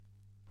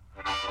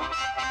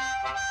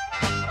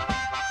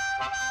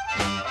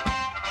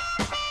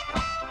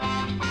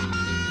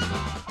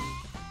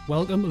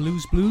Welcome to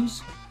Lou's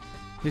Blues.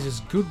 This is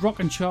Good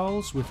Rockin'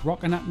 Charles with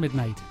Rockin' at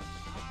Midnight.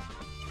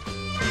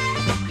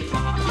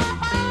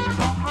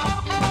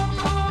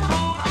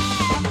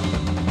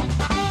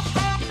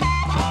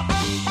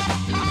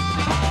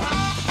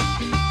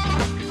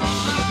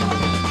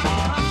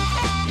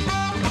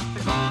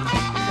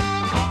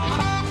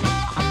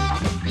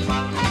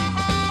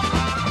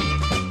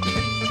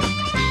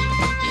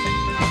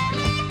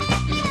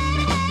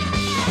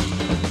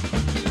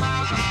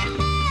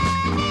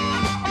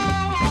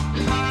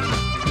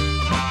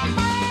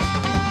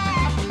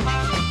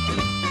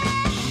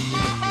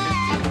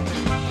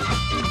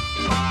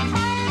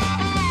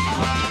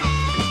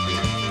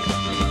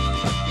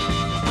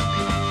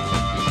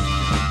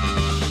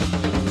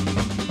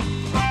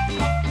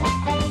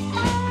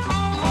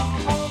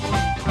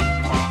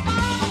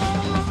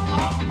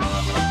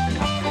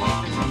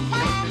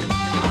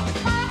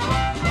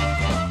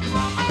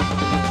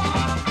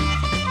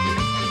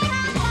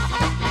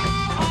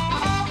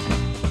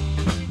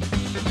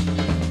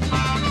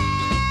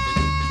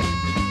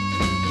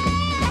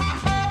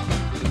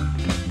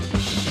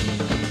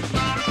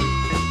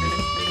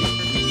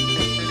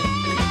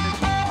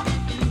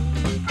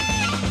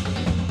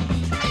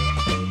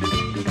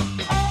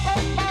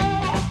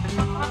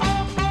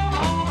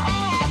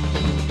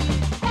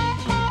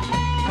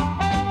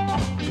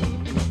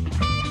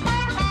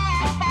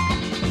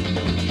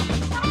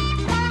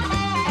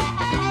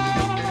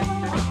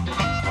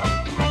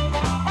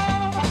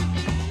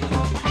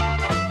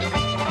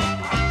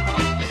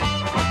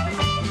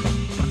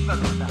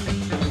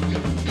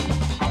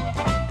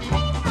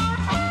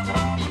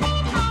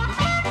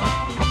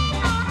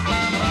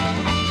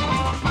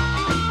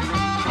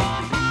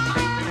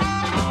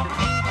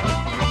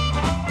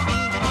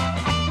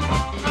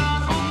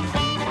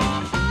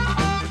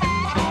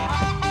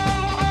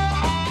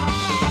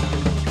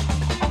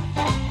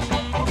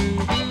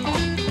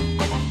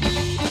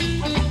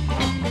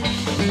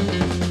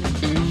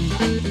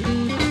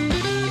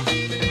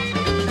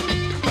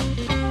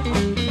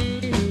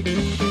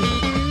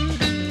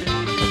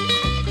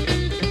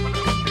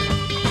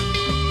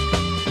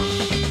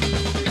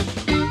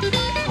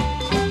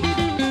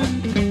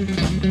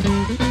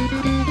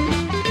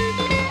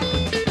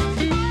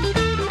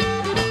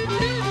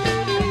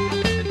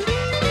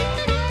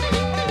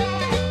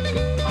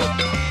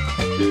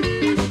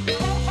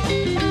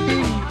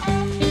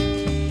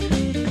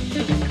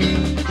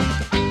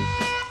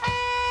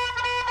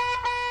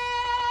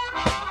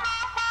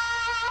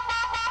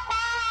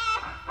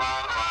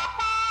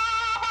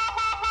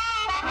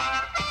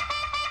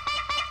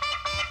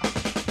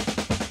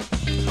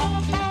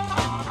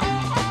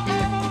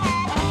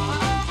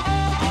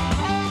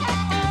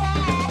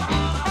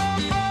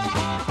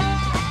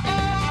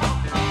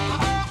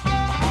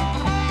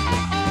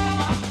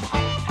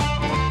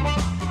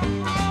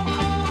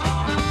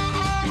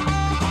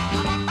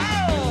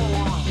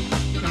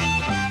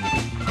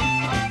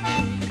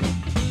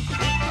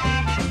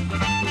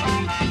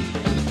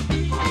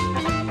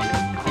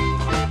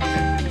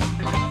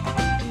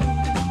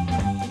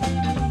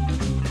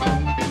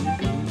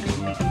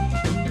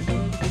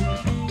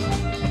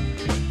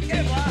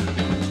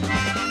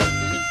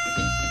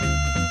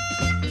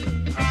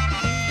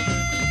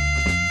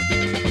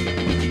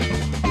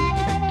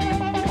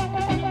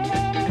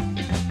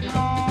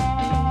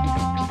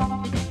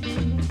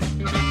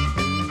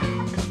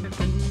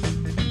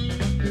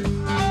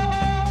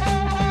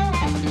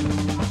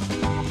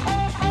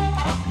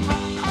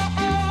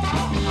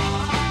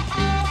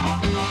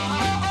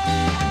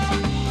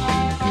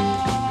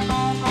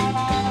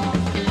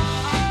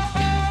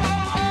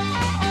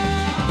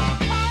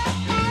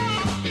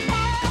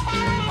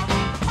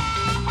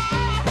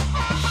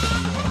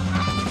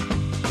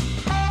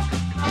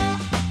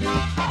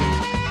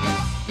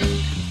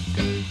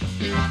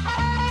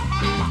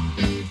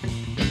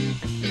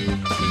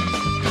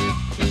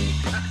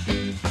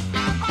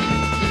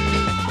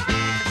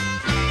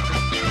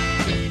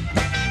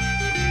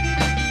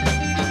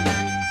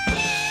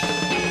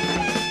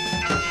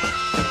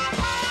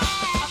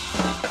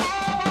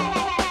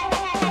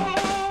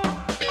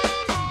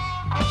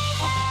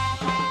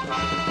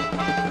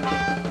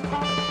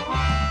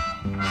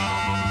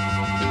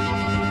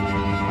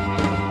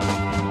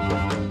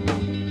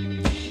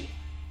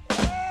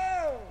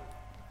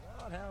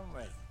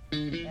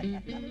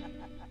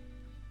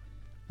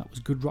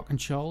 Good Rockin'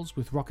 Charles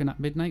with Rockin' at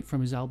Midnight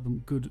from his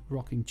album Good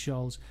Rockin'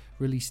 Charles,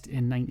 released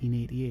in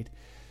 1988.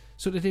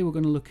 So today we're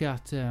going to look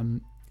at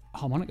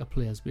harmonica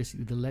players,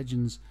 basically the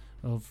legends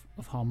of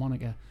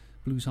harmonica,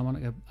 blues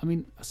harmonica. I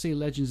mean, I say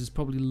legends, there's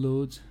probably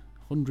loads,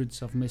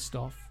 hundreds I've missed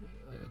off,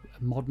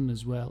 modern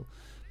as well.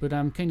 But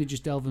I'm kind of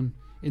just delving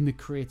in the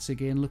crates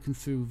again, looking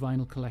through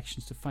vinyl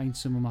collections to find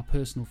some of my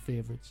personal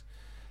favourites.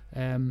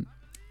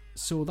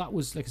 So that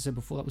was, like I said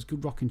before, that was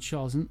Good Rockin'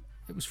 Charles, and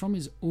it was from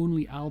his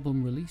only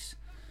album release.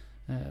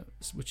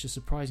 Which is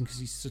surprising because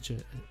he's such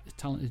a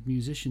talented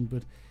musician.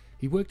 But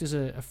he worked as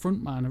a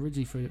frontman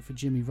originally for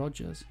Jimmy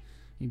Rogers.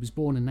 He was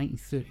born in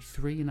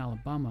 1933 in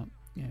Alabama,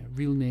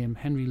 real name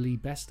Henry Lee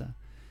Bester.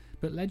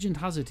 But legend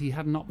has it he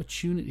had an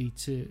opportunity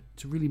to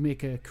really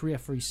make a career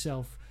for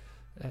himself,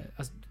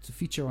 as to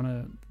feature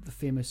on the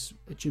famous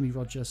Jimmy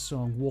Rogers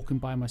song "Walking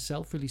by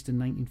Myself," released in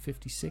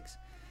 1956.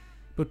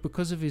 But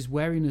because of his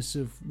wariness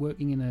of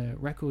working in a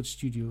record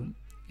studio,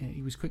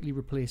 he was quickly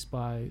replaced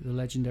by the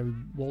legendary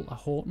Walter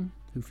Horton,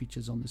 who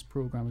features on this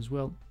program as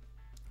well,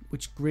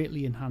 which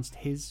greatly enhanced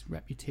his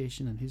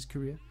reputation and his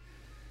career.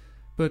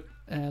 But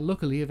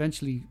luckily,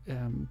 eventually,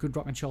 Good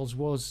Rockin' Charles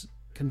was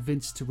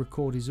convinced to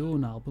record his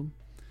own album,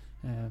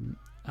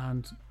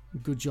 and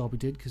good job he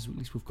did, because at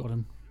least we've got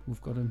him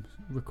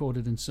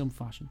recorded in some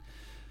fashion.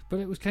 But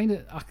it was kind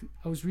of,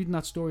 I was reading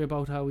that story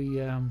about how he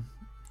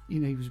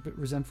was a bit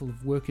resentful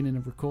of working in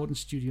a recording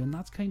studio, and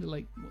that's kind of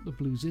like what the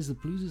blues is. The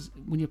blues is,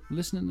 when you're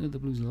listening to the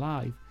blues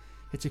live,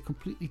 it's a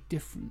completely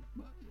different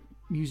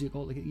music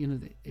altogether.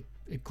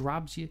 It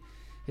grabs you.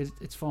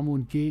 It's far more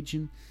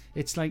engaging.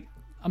 It's like,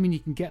 I mean, you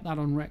can get that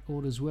on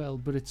record as well,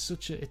 but it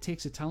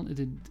takes a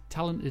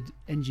talented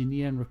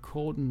engineer and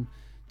recording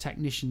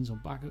technicians or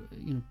back,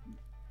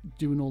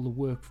 doing all the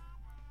work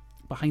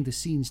behind the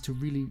scenes to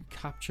really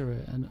capture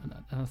an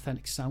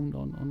authentic sound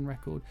on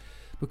record,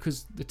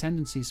 because the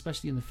tendency,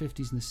 especially in the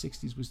 50s and the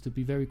 60s, was to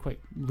be very quite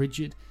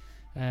rigid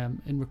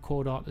and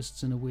record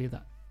artists in a way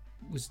that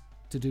was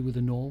to do with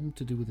the norm,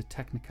 to do with the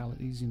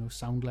technicalities,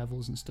 sound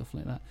levels and stuff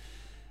like that.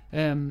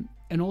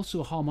 And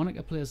also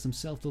harmonica players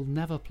themselves, they'll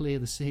never play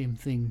the same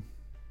thing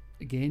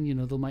again.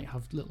 They might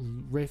have little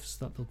riffs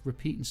that they'll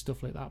repeat and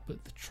stuff like that,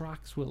 but the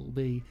tracks will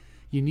be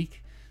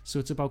unique. So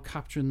it's about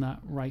capturing that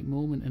right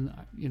moment, and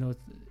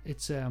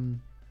it's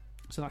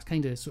so that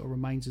kind of sort of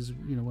reminds us,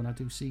 when I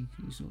do see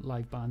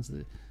live bands,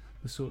 the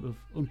sort of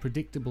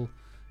unpredictable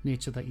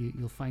nature that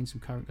you'll find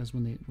some characters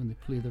when they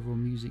play their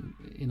own music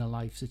in a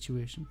live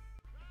situation.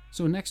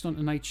 So next on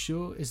tonight's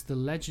show is the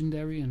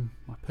legendary and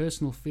my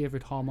personal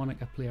favourite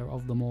harmonica player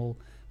of them all,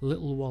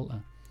 Little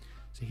Walter.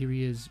 So here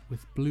he is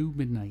with Blue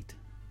Midnight.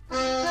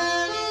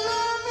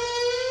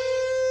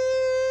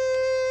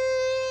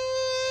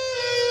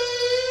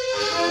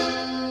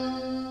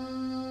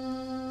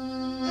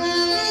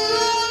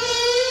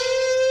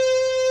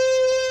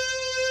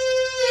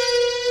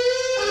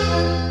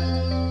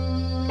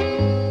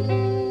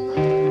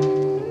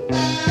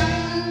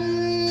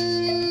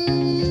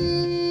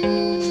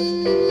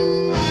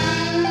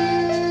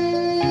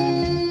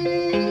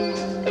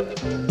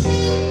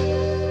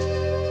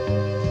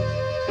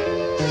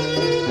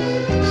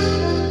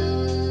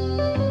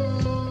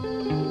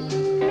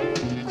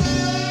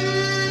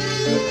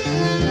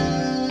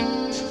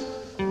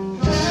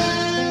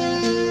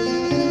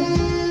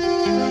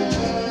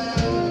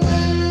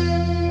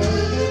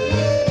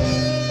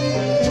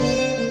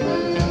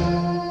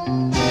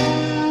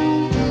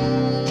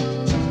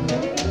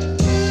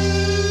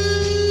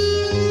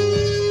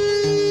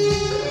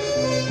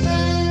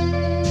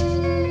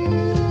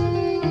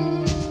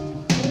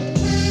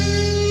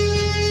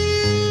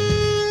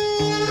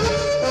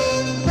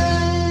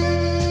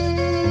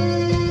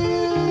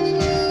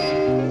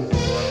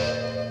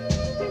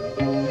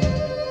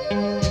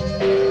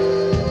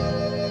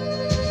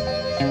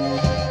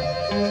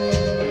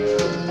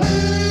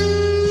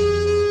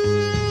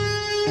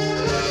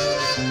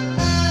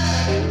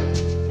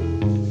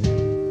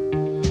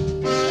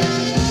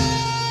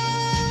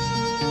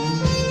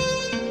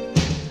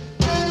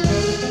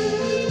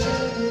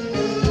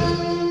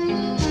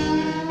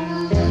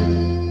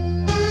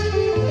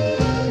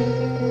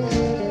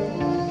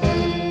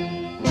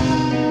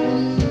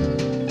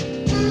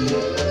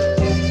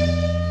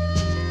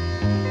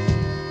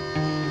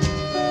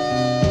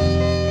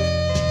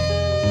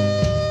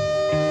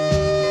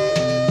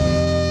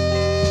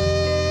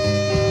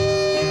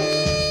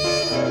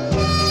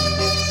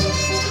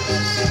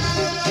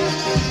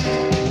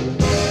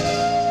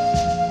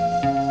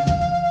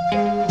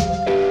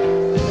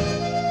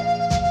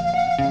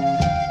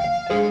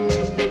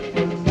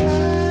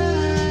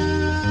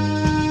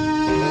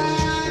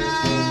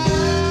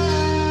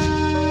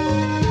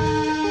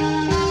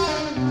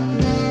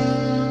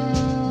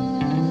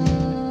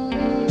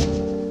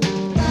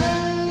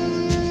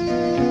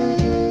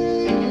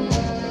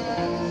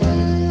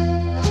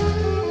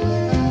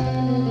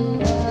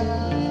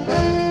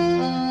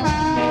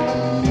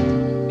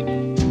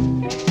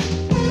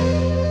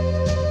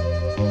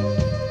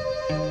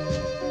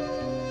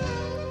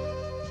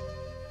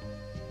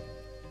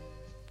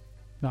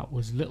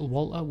 Was Little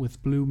Walter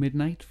with Blue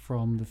Midnight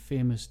from the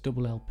famous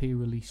double LP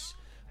release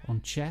on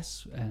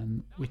Chess,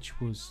 which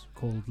was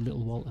called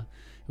Little Walter.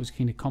 It was a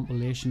kind of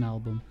compilation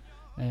album,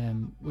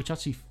 which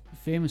actually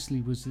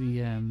famously was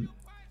the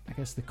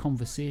the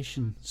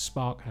conversation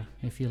sparker,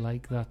 if you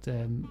like, that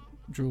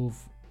drove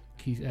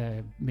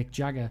Mick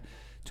Jagger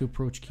to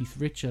approach Keith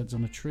Richards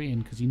on a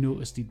train, because he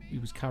noticed he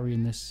was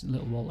carrying this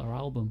Little Walter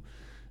album,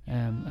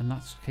 and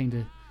that's kind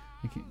of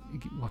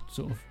what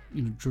sort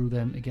of drew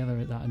them together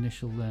at that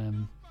initial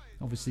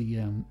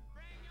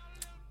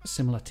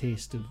similar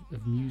taste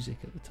of music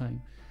at the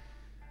time.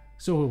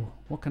 So,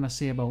 what can I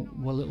say about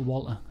little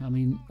Walter? I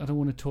mean, I don't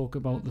want to talk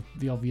about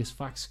the obvious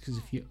facts, because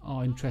if you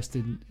are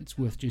interested, it's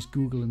worth just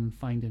Googling and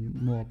finding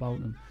more about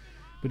him.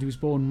 But he was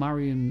born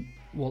Marion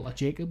Walter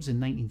Jacobs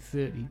in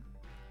 1930.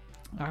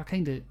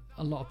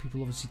 A lot of people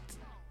obviously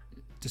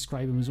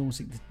describe him as almost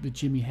like the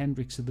Jimi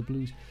Hendrix of the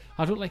blues.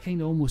 I don't like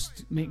kind of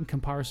almost making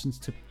comparisons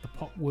to the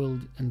pop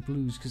world and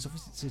blues, because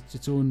obviously it's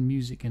its own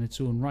music in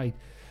its own right.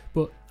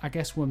 But I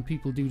guess when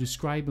people do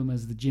describe him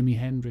as the Jimi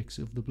Hendrix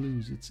of the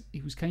blues, he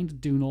was kind of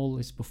doing all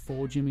this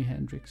before Jimi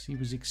Hendrix. He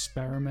was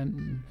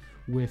experimenting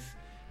with,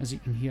 as you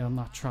can hear on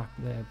that track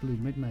there, Blue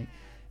Midnight,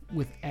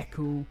 with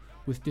echo,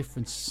 with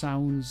different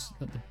sounds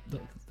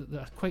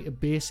that quite a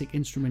basic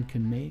instrument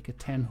can make, a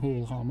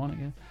 10-hole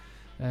harmonica,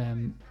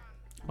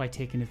 by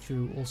taking it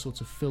through all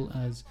sorts of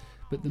filters.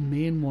 But the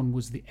main one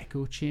was the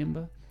echo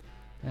chamber.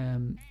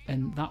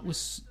 And that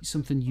was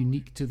something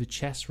unique to the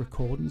Chess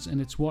recordings, and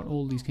it's what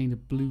all these kind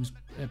of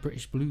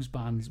British blues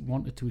bands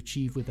wanted to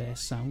achieve with their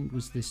sound,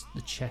 was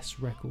the Chess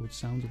record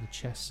sound, or the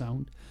Chess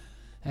sound.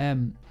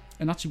 And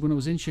actually, when I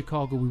was in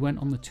Chicago, we went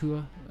on the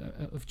tour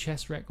of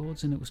Chess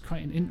Records, and it was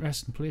quite an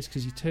interesting place,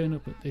 because you turn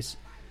up at this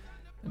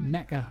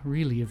mecca,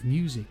 really, of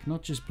music,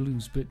 not just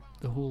blues, but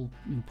the whole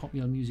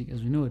popular music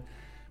as we know it,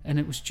 and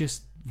it was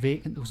just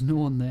vacant. There was no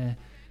one there.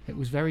 It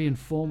was very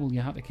informal.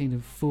 You had to kind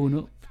of phone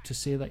up to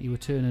say that you were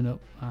turning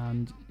up,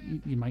 and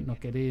you might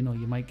not get in, or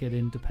you might get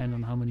in depending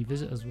on how many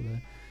visitors were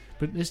there.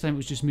 But this time it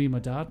was just me and my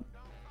dad,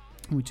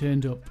 and we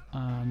turned up,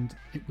 and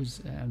it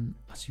was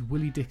actually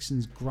Willie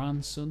Dixon's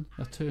grandson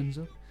that turns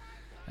up,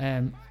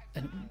 and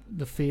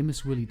the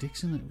famous Willie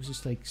Dixon. It was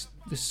just like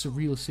this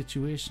surreal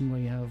situation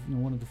where you have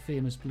one of the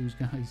famous blues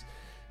guys'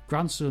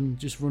 grandson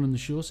just running the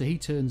show. So he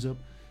turns up,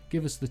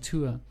 give us the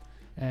tour.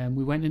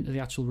 We went into the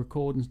actual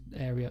recording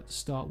area to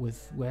start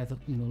with, where the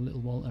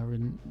Little Walter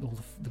and all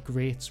the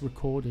greats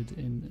recorded,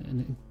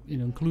 and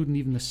including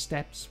even the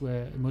steps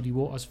where Muddy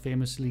Waters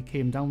famously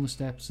came down the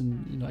steps,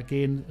 and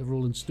again a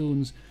Rolling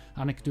Stones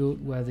anecdote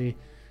where they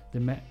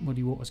met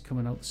Muddy Waters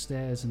coming out the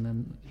stairs, and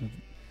then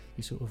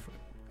he sort of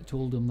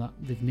told them that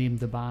they've named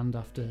the band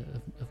after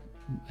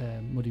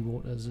Muddy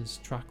Waters'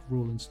 track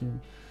Rolling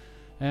Stone.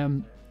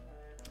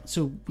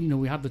 So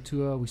we had the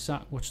tour, we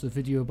watched the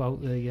video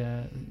about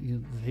the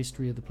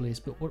history of the place,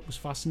 but what was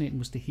fascinating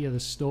was to hear the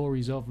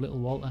stories of Little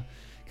Walter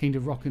kind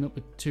of rocking up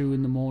at 2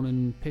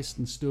 a.m, pissed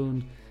and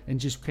stoned, and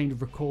just kind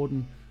of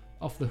recording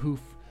off the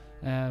hoof,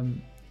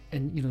 and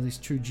this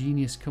true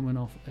genius coming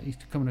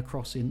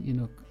across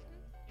in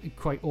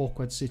quite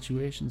awkward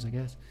situations, I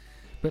guess.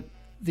 But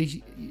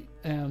the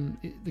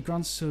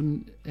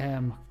grandson,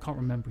 I can't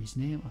remember his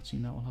name actually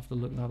now, I'll have to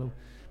look that up.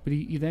 But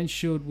he then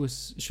showed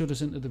us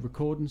into the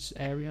recordings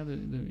area,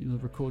 the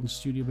recording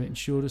studio bit, and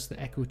showed us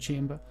the echo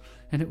chamber.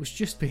 And it was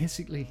just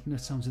basically, it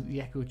sounds like the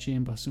echo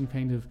chamber, some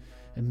kind of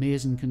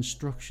amazing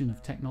construction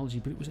of technology,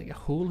 but it was like a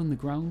hole in the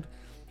ground,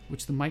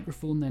 which the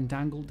microphone then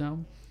dangled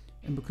down.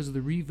 And because of the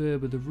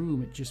reverb of the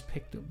room, it just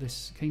picked up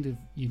this kind of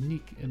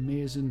unique,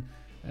 amazing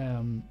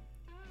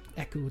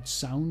echoed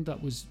sound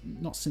that was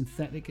not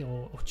synthetic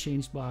or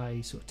changed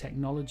by sort of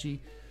technology,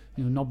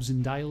 knobs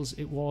and dials.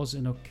 It was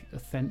an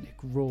authentic,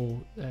 raw,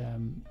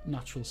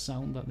 natural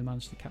sound that they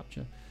managed to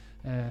capture,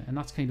 and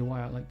that's kind of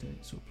why I like to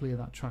sort of play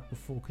that track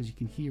before, because you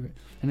can hear it,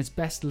 and it's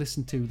best to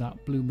listen to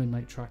that Blue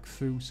Midnight track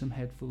through some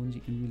headphones.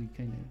 You can really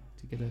kind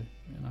of to get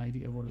an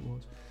idea of what it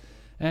was.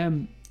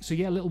 So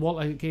yeah, Little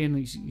Walter again.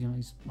 He's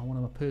one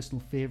of my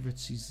personal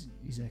favourites. He's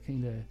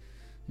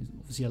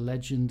obviously a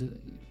legend.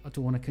 I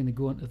don't want to kind of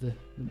go into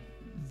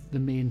the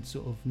main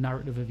sort of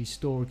narrative of his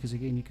story, because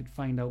again you could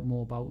find out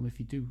more about him if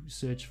you do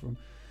search for him.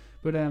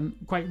 But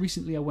quite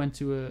recently I went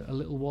to a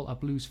Little Walter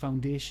Blues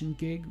Foundation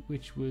gig,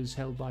 which was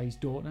held by his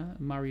daughter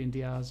Marion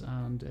Diaz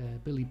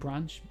and Billy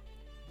Branch,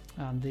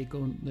 and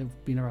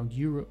they've been around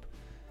Europe,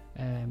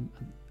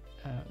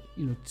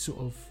 sort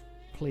of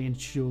playing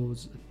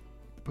shows,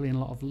 playing a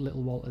lot of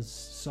Little Walter's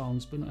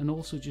songs, but and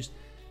also just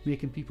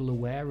making people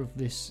aware of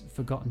this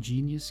forgotten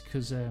genius,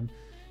 because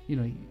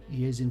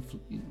he is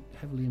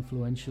heavily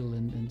influential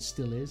and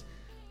still is,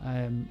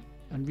 and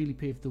really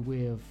paved the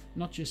way of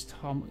not just the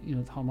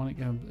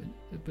harmonica,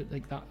 but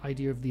like that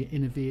idea of the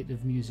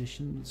innovative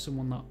musician,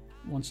 someone that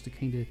wants to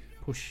kind of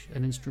push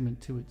an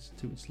instrument to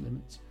its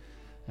limits.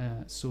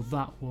 So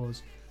that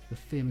was the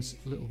famous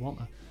Little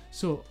Walter.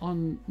 So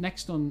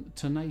next on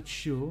tonight's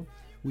show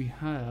we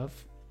have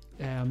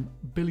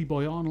Billy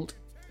Boy Arnold.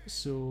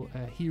 So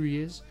here he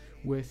is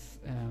with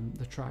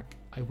the track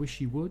I Wish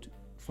He Would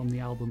from the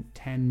album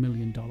 $10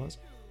 Million.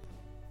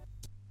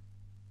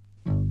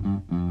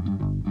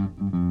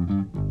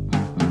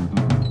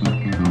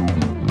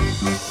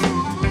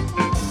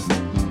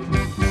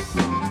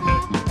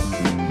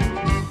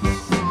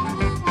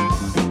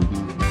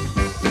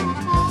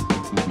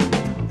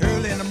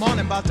 Early in the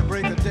morning, about to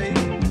break of day,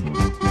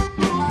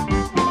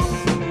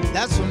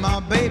 that's when my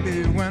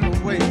baby went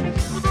away.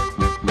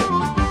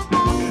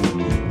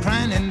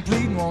 Crying and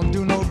pleading won't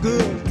do no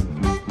good.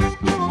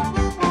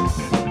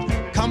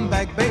 Come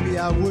back, baby,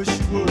 I wish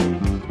you would.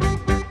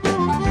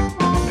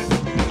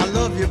 I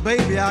love you,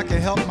 baby, I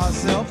can help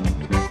myself.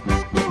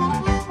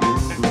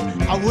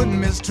 I wouldn't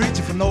mistreat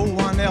you for no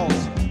one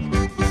else.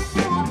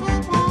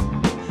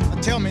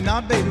 Tell me now,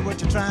 baby, what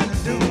you're trying to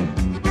do.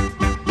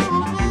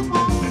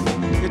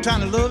 You're trying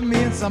to love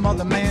me and some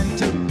other man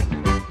too.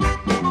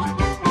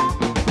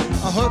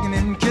 Hugging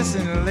and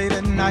kissing late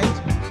at night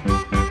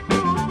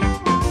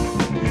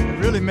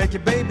really make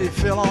your baby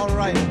feel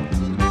alright.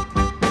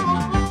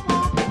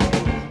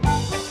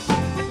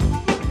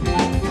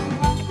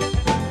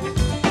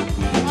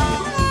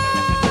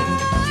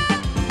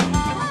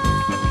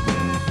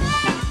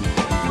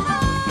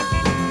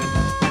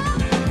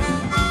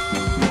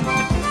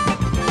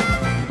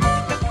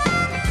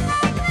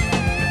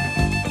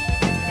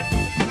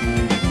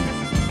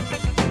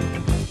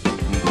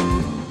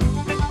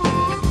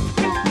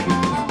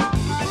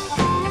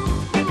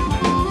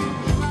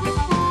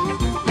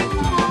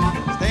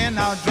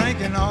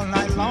 Drinking all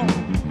night long,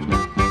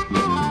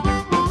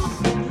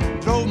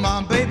 drove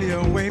my baby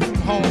away from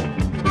home.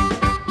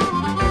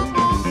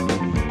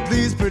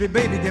 Please, pretty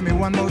baby, give me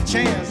one more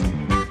chance.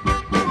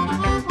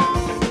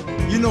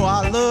 You know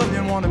I love you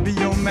and want to be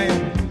your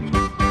man.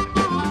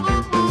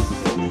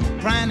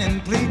 Crying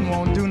and pleading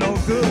won't do no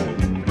good.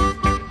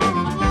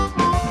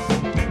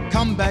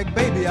 Come back,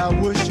 baby, I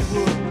wish you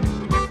would.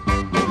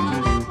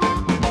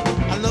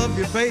 I love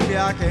you, baby,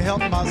 I can't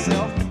help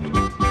myself.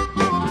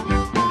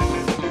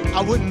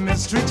 I wouldn't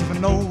mistreat you for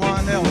no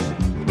one else.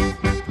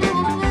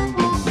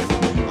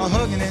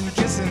 Hugging and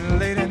kissing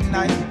late at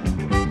night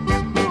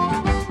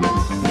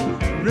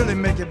really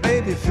make your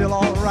baby feel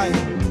alright.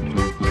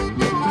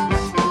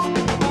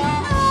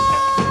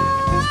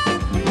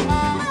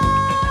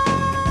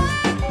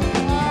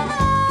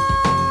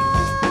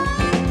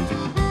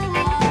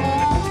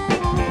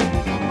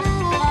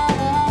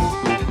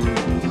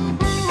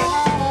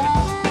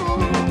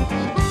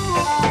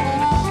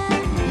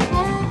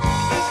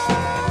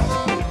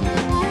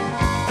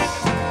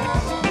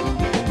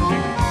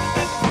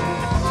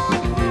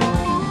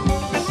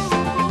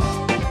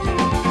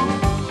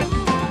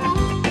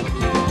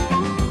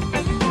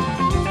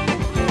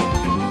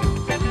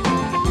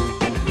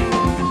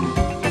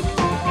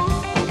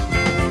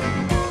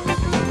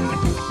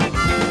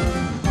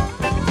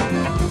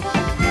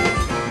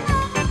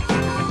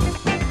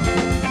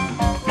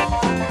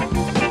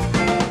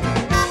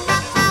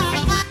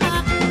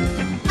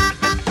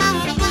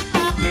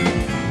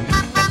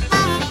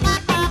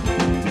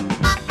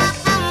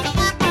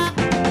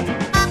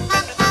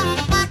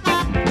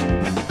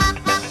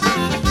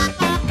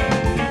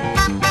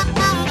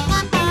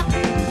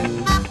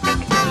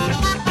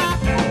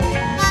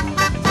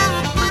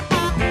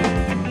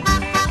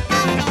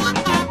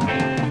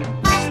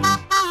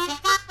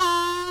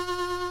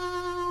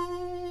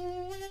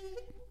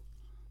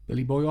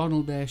 Billy Boy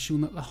Arnold there,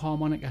 showing that the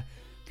harmonica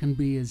can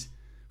be as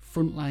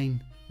frontline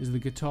as the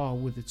guitar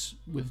with its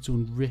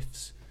own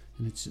riffs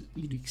and its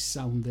unique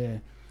sound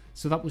there.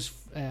 So that was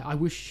I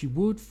Wish She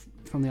Would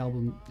from the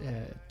album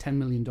 $10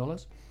 Million.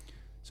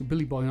 So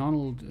Billy Boy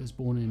Arnold was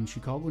born in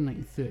Chicago in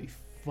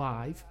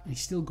 1935, and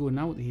he's still going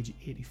now at the age of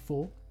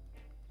 84.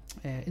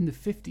 In the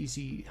 50s,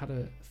 he had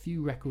a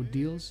few record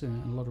deals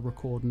and a lot of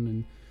recording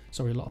and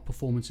a lot of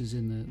performances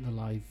in the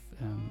live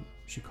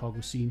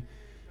Chicago scene.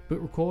 But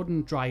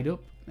recording dried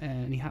up,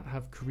 and he had to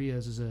have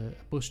careers as a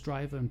bus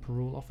driver and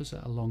parole officer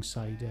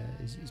alongside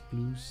his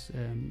blues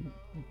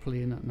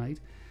playing at night.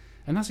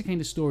 And that's the kind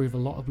of story of a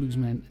lot of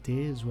bluesmen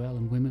today as well,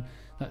 and women,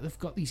 that they've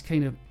got these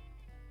kind of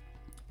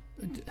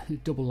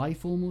double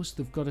life almost.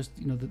 They've got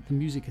the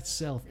music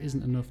itself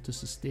isn't enough to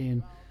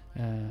sustain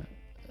a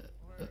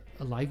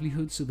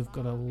livelihood, so they've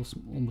got to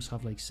almost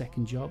have like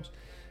second jobs.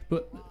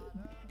 But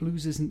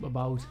blues isn't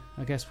about,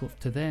 I guess,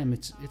 to them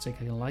it's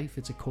like a life,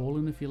 it's a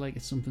calling, if you like.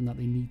 It's something that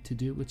they need to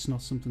do. It's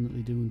not something that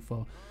they're doing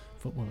for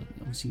well,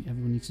 obviously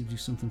everyone needs to do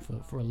something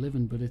for a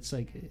living, but it's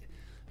like,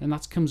 and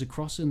that comes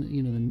across in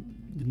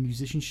the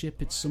musicianship.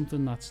 It's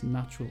something that's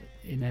natural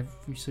in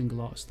every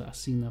single artist that I've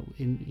seen that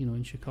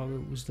in Chicago.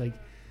 It was like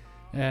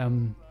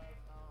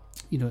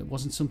it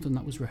wasn't something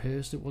that was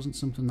rehearsed, it wasn't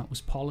something that was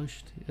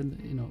polished, and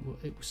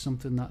it was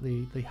something that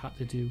they had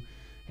to do.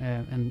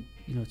 And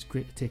it's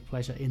great to take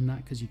pleasure in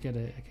that, because you get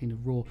a kind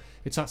of raw.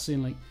 It's that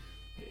saying, like,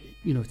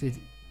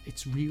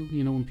 it's real.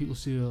 When people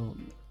say,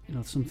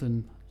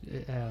 something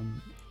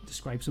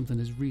describe something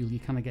as real, you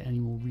can't get any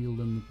more real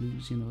than the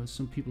blues.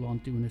 Some people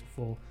aren't doing it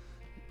for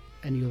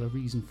any other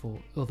reason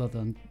other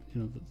than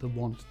the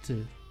want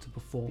to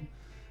perform.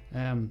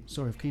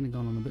 Sorry, I've kind of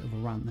gone on a bit of a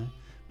rant there,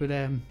 but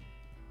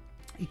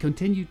he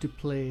continued to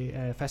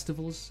play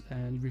festivals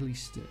and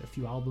released a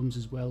few albums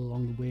as well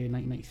along the way.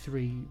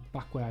 1993,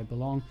 Back Where I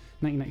Belong.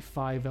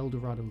 1995, El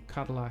Dorado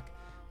Cadillac.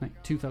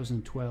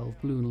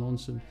 2012, Blue and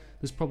Lonesome.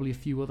 There's probably a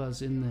few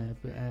others in there,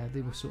 but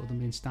they were sort of the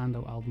main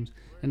standout albums.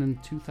 And in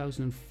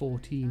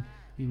 2014,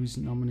 he was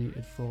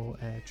nominated for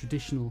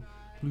Traditional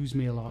Blues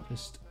Male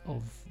Artist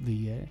of the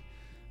Year.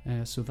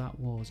 So that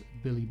was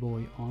Billy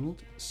Boy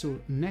Arnold. So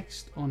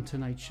next on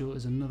tonight's show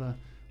is another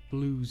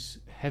blues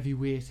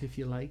heavyweight, if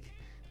you like,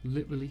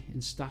 literally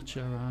in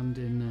stature and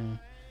in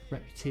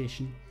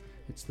reputation.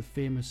 It's the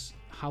famous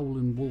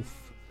Howlin'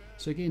 Wolf,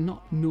 So again,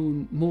 not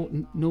known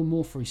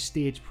more for his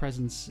stage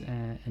presence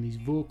and his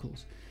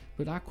vocals,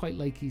 but I quite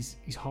like his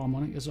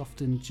harmonicas.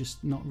 Often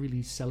just not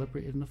really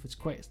celebrated enough. It's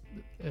quite,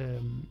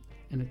 and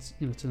it's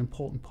it's an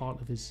important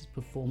part of his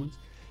performance.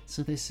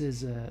 So this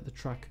is the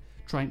track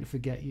 "Trying to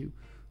Forget You"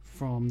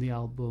 from the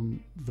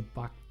album "The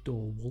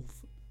Backdoor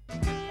Wolf."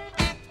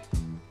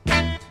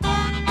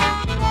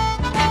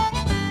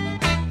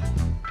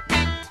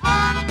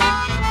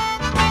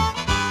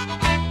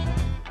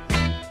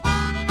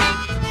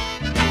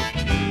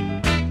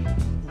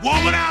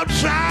 Woman, I've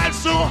tried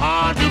so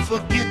hard to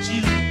forget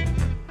you.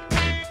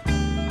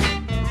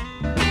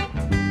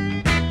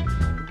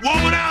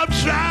 Woman, I've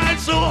tried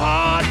so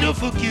hard to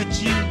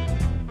forget you.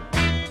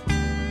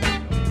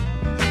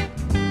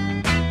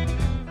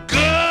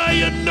 Girl,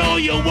 you know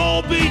you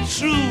won't be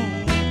true.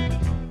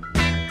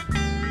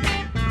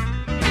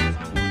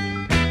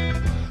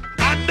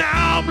 And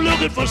now I'm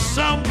looking for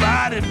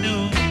somebody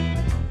new.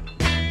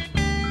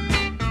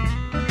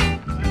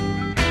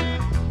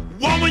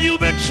 Woman, you've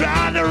been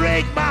trying to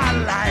rake my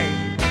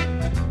life.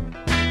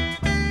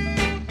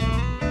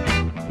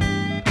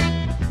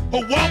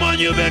 Oh, woman,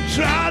 you've been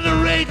trying to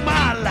rake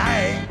my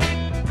life.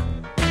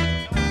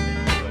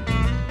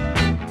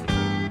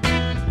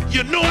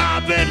 You know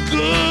I've been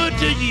good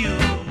to you.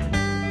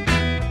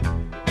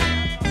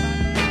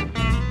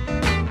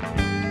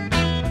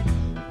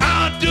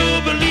 I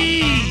do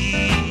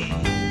believe.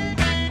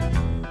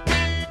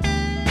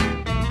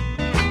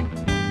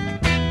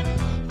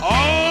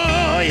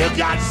 Oh, you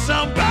got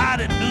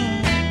somebody new.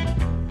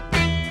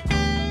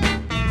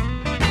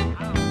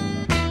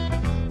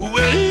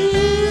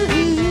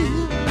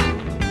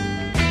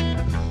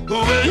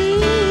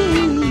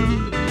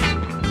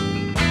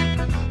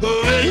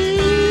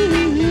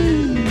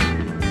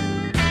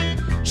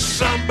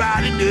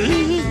 Somebody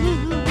new.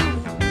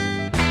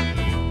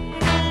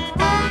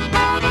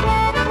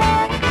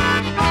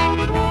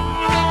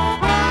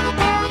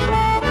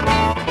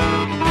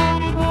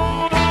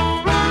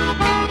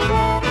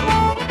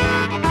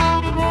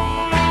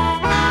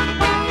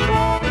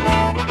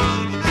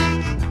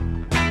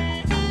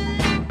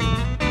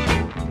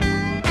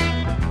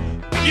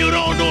 You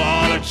don't know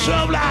all the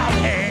trouble I've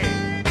had,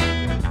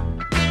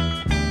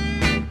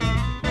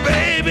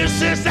 baby,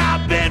 since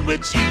I've been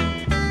with you.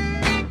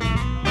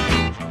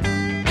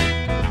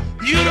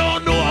 You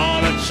don't know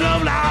all the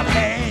trouble I've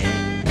had,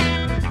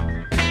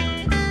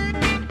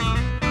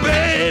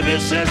 baby,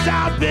 since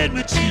I've been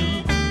with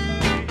you.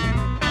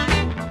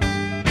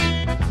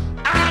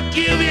 I'll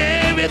give you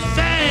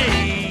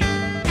everything.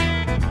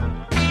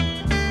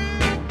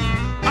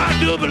 I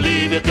do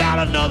believe you got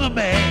another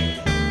man.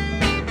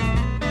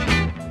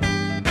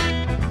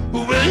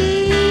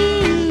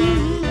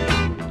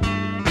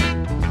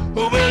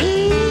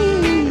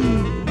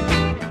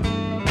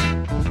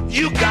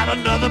 You got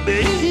another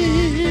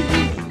baby.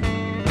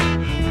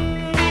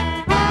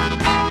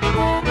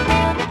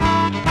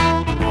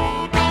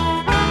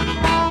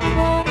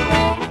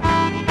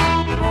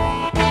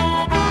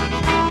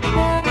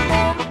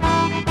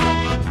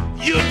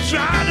 You're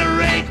trying to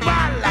rake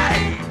my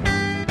life.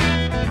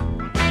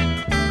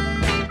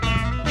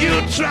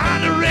 You're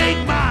trying to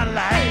rake my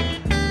life.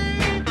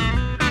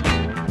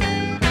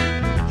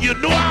 You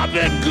know I've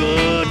been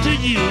good to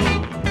you.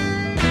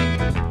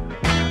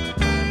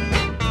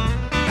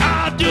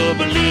 I do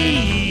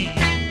believe.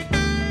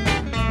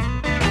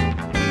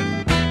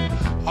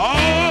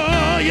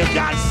 Oh, you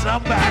got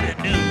somebody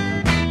new.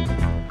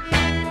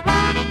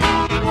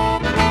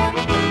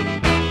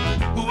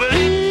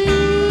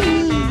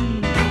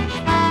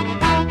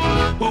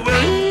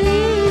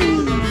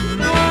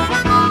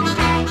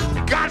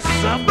 Got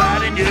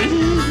somebody new.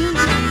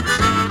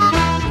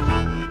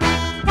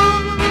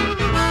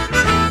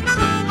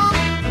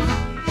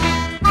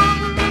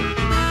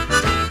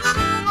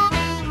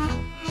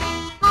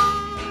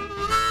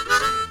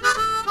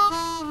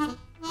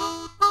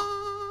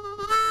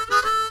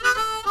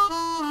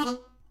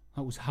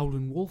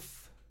 Howlin'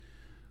 Wolf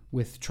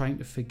with Trying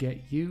to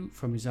Forget You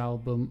from his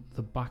album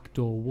The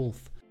Backdoor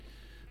Wolf.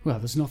 Well,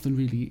 there's nothing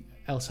really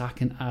else I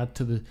can add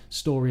to the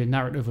story and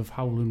narrative of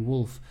Howlin'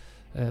 Wolf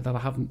that I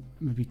haven't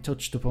maybe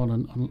touched upon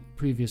on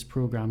previous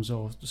programs,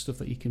 or stuff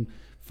that you can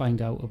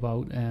find out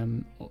about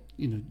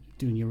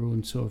doing your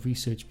own sort of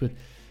research. But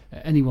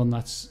anyone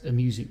that's a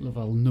music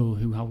lover will know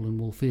who Howlin'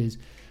 Wolf is.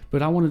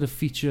 But I wanted to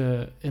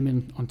feature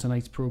him on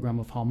tonight's program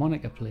of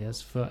harmonica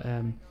players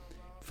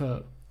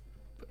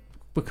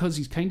because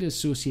he's kind of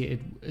associated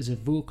as a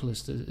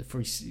vocalist,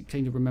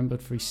 kind of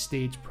remembered for his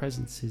stage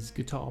presence, his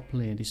guitar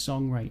playing, his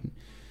songwriting.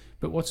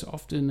 But what's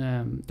often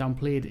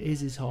downplayed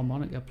is his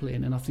harmonica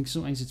playing, and I think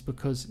sometimes it's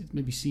because it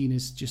may be seen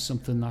as just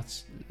something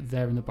that's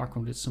there in the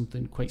background. It's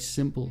something quite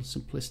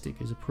simplistic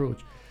his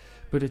approach,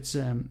 but it's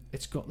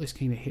got this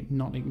kind of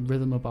hypnotic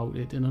rhythm about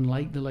it. And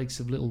unlike the likes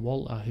of Little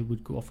Walter, who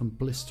would go off and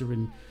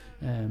blistering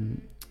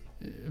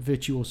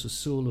virtuoso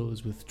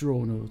solos with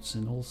draw notes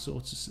and all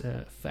sorts of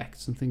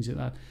effects and things like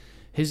that,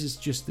 His is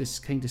just this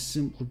kind of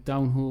simple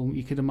down home.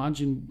 You could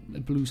imagine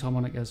blues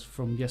harmonicas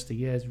from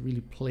yesteryears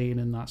really playing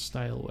in that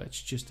style, where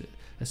it's just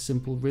a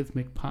simple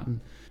rhythmic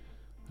pattern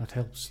that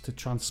helps to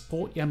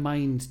transport your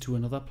mind to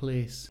another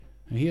place.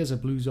 And here's a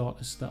blues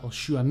artist that'll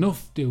sure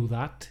enough do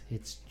that.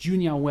 It's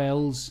Junior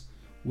Wells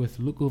with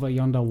Look Over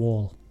Yonder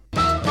Wall.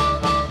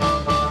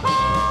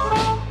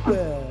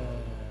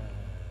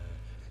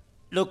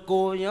 Look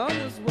over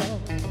yonder wall,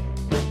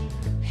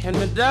 hand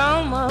me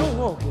down my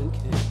walking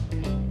cane.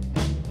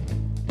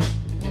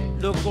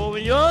 Look over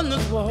yonder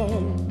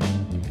wall,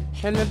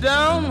 hand me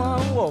down my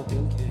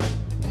walking cane.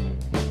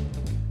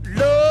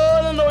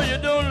 Lord, I know you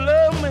don't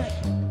love me,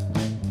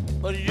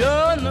 but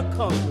yonder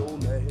comes your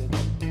man.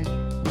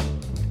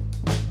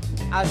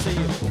 I say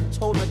you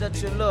told me that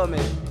you love me,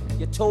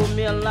 you told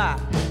me a lie.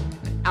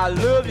 I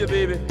love you,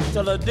 baby,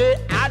 till the day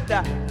I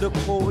die. Look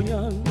over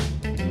yonder,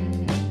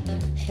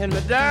 hand me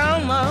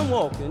down my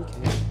walking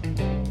cane.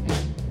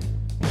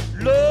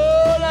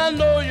 Lord, I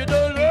know you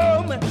don't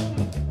love me,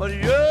 but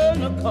you're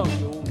not come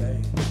your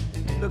man.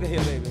 Look at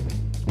here, baby.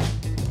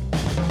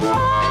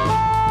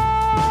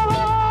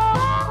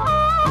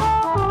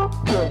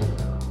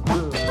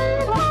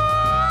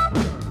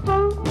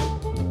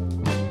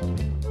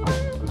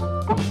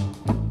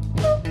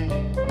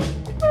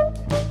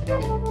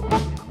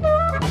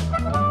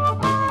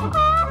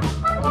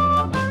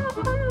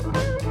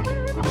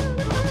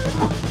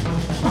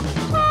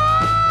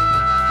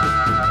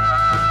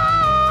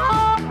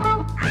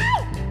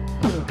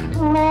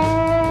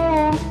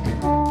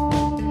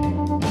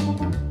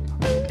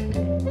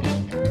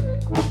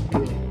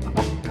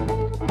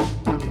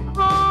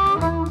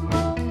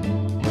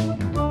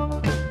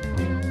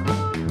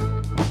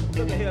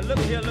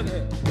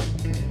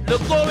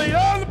 Look over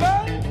yonder boy,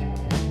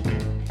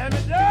 hand me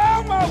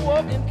down my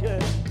walking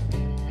cane.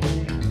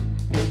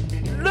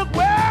 Look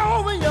way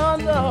over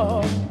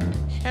yonder,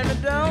 hand me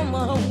down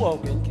my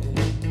walking cane.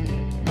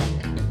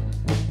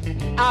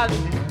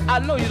 I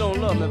know you don't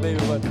love me, baby,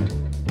 but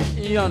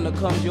yonder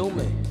comes your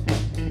man.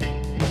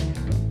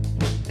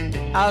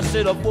 I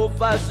said a 4,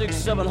 5, 6,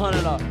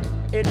 700,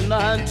 8,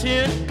 9,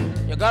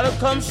 10. You gotta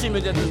come see me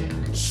just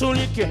as soon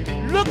as you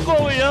can. Look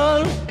over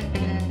yonder,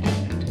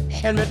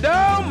 hand me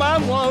down my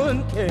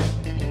walking cane.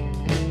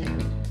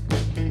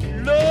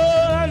 Lord,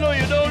 I know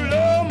you don't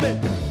love me,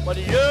 but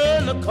you're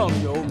gonna come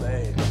your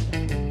man.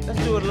 Let's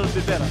do it a little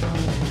bit better.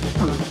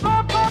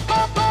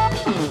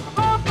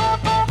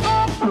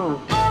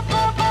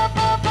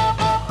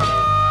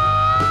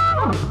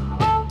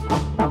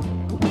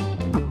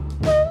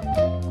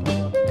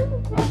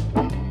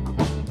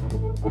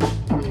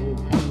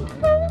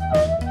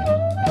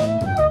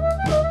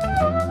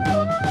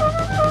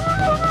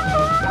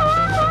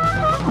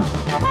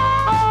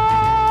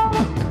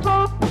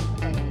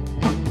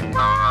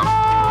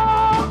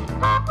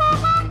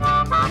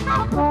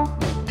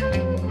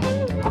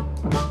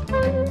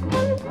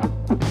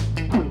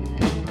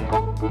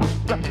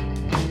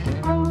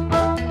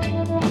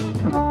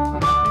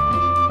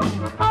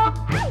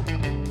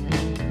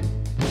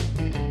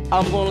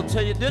 I'm gonna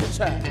tell you this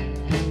time,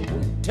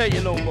 won't tell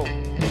you no more.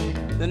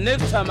 The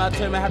next time I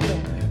tell you I have to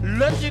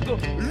let you go.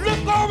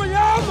 Look over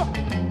yonder,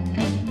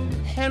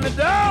 hand me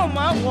down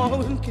my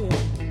walking cane.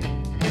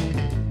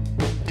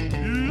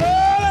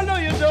 Lord, I know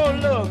you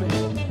don't love me,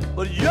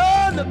 but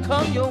you're to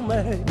come your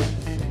man.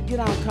 Get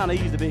out kinda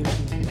easy, baby.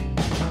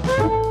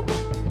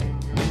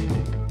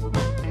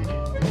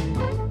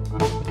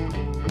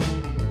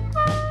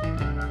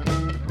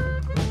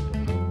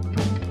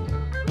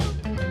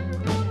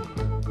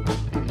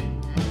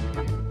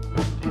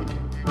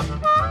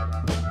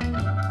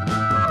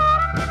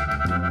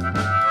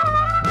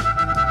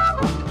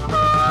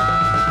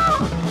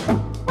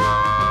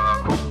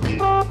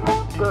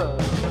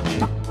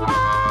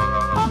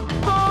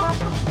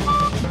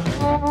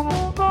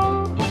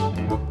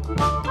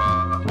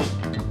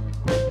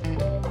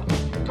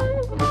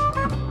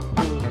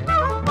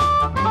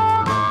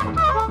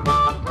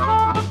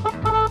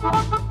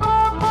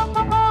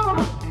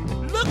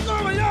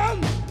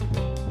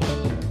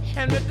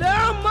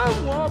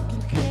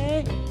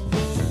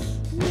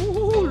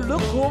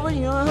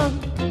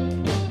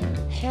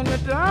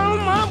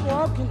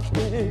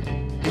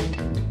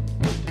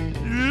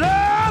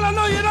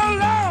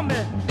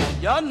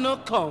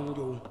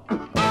 Congo.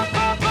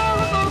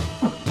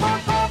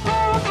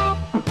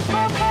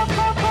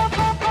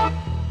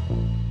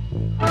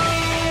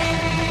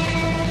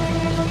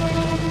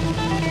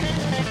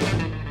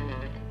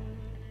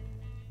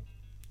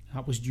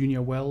 That was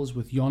Junior Wells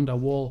with Yonder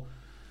Wall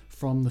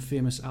from the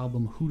famous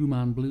album Hoodoo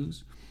Man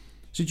Blues.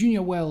 So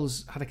Junior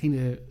Wells had a kind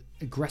of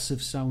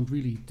aggressive sound,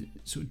 really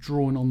sort of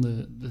drawing on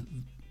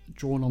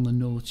the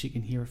notes. You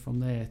can hear it from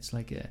there. It's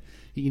like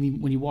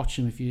when you watch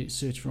him, if you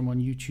search for him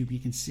on YouTube, you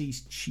can see his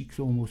cheeks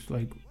almost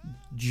like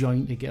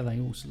joined together. He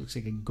almost looks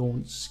like a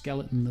gaunt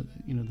skeleton. That,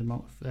 the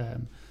amount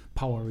of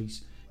power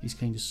he's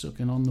kind of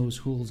sucking on those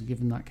holes and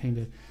giving that kind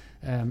of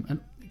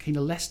and kind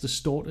of less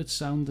distorted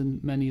sound than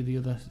many of the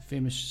other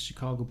famous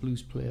Chicago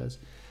blues players,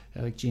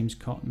 like James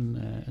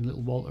Cotton and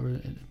Little Walter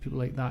and people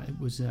like that. It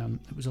was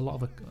a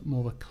lot of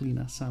more of a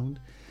cleaner sound.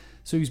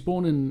 So he was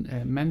born in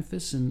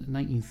Memphis in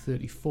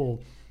 1934,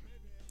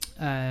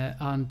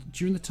 and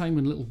during the time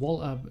when Little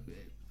Walter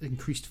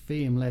increased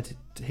fame led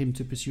him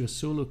to pursue a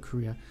solo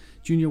career,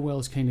 Junior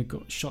Wells kind of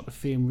got shot to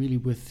fame really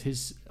with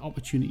his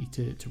opportunity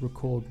to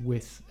record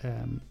with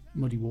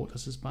Muddy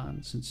Waters'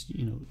 band. Since,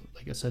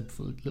 like I said,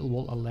 Little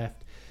Walter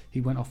left,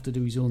 he went off to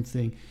do his own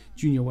thing.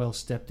 Junior Wells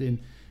stepped in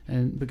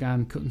and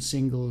began cutting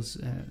singles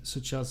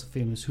such as the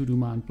famous Hoodoo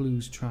Man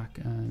Blues track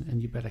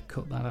and You Better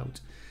Cut That Out.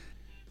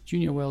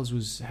 Junior Wells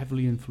was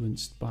heavily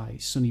influenced by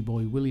Sonny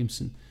Boy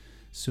Williamson.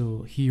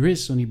 So here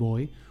is Sonny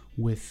Boy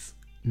with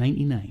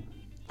 99.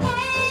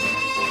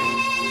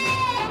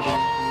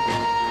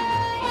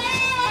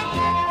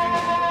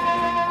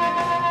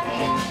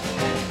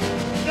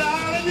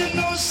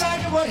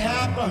 Exactly what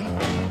happened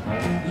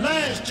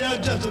last year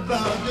just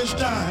about this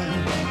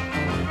time.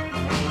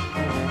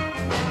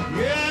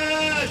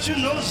 Yes, you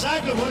know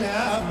exactly what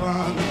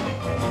happened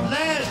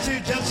last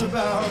year just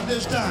about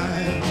this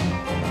time.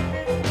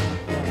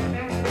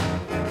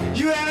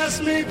 You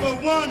asked me for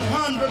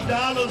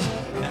 $100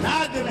 and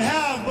I didn't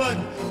have but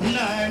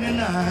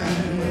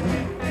 99.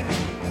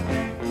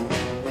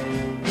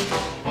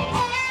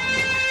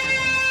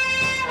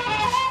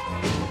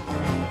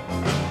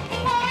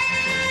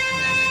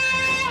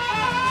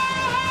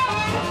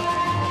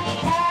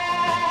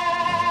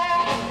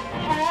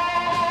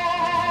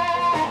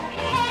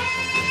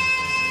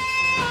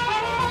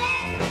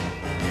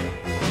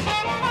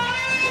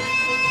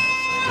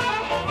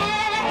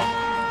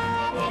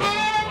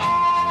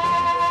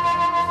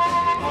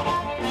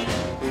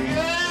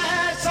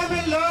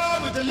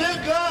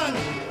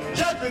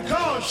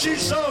 Because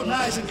she's so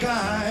nice and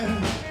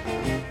kind.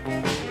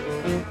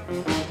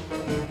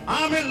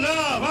 I'm in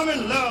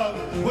love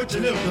with the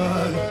little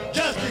girl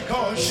just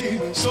because she's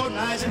so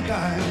nice and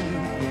kind.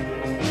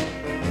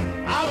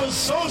 I was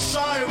so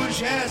sorry when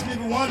she asked me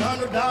for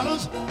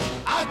 $100.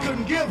 I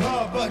couldn't give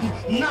her but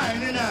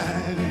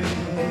 99.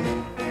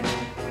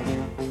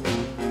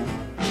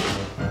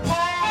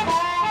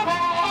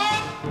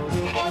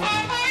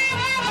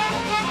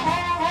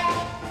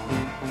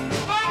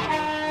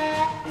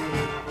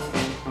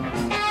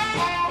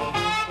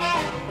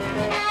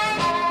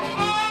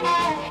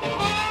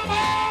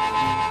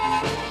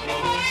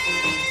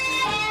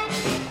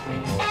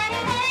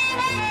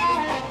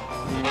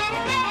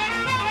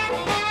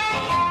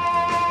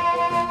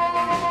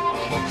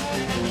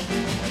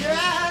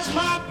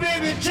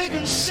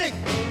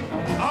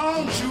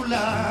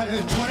 July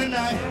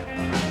 29th.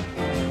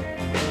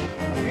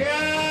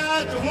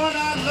 Yeah, the one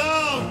I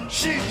love,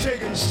 she's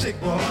taking sick,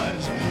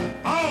 boys,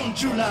 on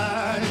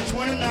July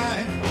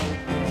 29th.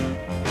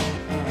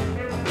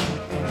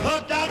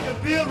 Her doctor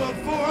bill was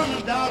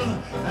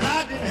 $400, and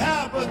I didn't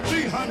have but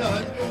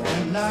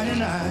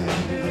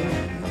 $399.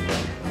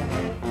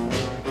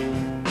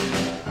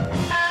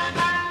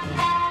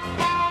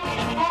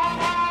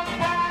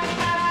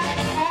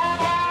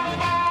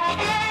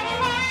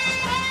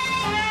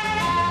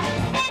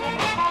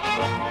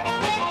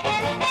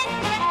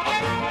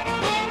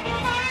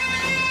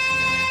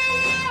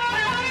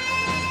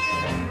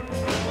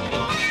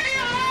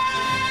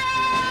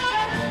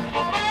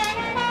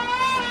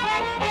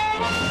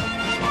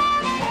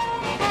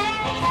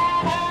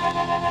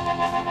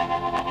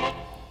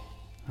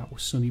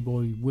 Sonny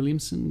Boy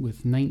Williamson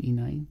with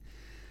 99.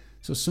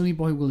 So Sonny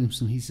Boy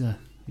Williamson, he's a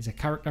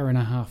character and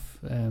a half.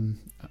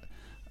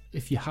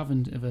 If you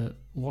haven't ever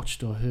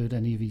watched or heard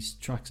any of his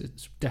tracks,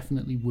 it's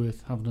definitely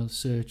worth having a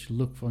search.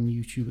 Look on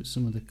YouTube at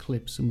some of the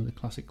clips, some of the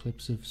classic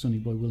clips of Sonny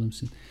Boy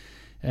Williamson.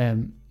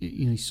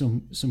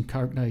 Some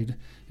character, he'd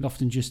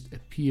often just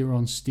appear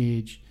on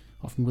stage,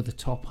 often with a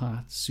top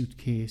hat,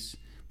 suitcase,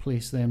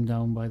 place them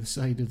down by the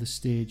side of the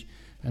stage,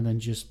 and then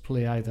just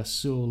play either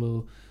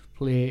solo,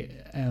 play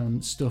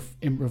stuff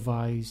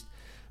improvised.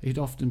 He'd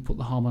often put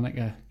the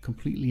harmonica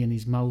completely in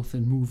his mouth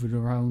and move it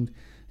around.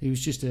 He was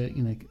just a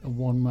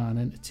one-man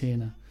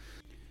entertainer.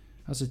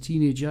 As a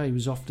teenager, he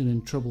was often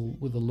in trouble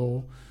with the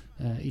law.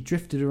 He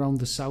drifted around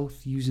the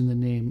South using the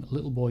name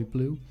Little Boy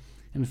Blue.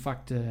 In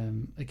fact,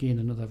 again,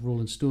 another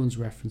Rolling Stones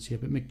reference here,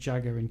 but Mick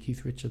Jagger and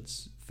Keith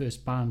Richards'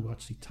 first band were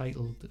actually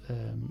titled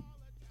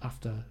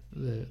after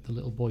the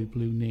Little Boy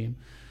Blue name.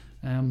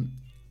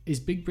 His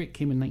big break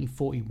came in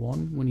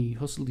 1941 when he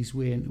hustled his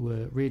way into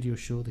a radio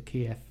show, the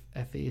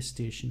KFFA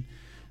station,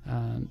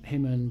 and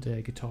him and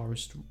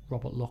guitarist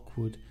Robert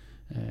Lockwood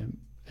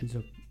ended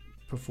up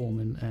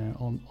performing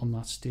on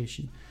that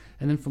station.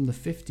 And then from the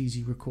 50s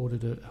he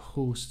recorded a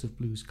host of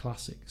blues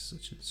classics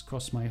such as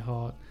Cross My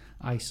Heart,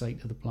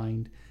 Eyesight of the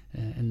Blind,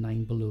 and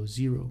 9 Below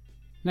Zero.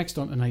 Next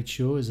on tonight's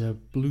show is a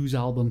blues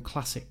album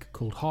classic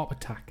called Heart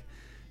Attack.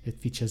 It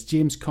features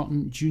James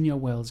Cotton, Junior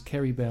Wells,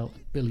 Kerry Bell,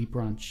 and Billy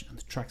Branch, and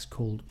the track's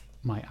called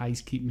My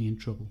Eyes Keep Me in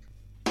Trouble.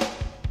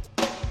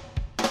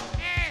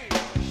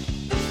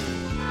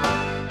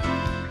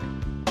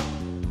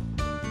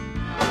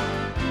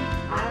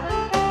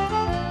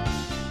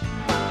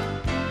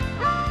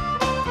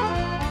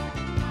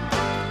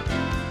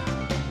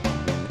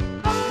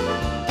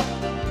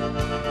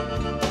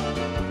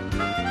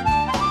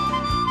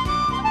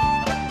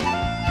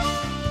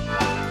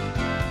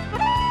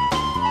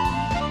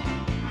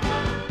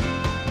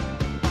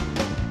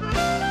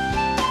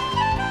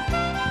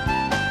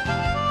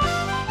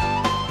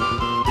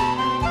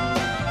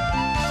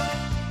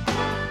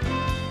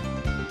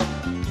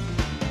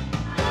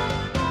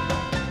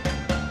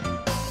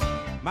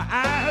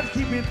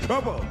 keep me in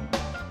trouble.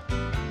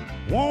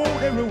 Want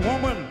every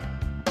woman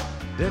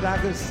that I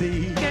can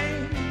see.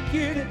 Can't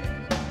get it,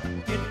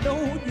 you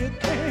know you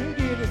can't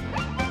get it.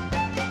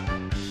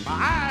 My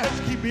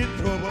eyes keep me in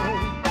trouble.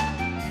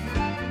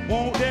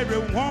 Want every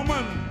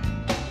woman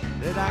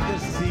that I can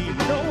see. You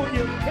know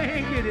you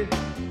can't get it,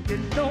 you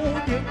know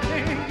you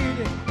can't get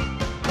it.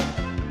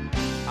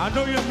 I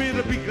know you're meant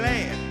to be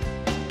glad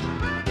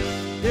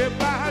if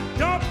I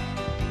jump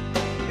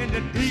in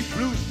the deep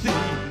blue sea.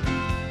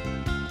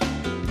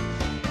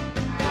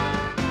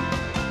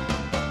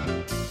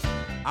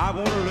 I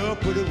wanna love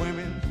pretty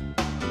women,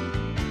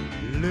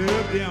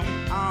 love them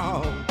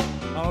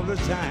all the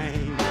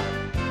time.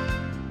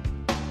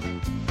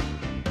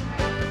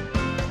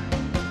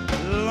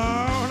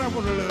 Lord, I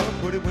wanna love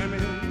pretty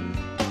women,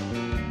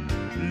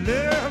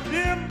 love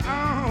them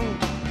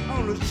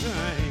all the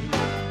time.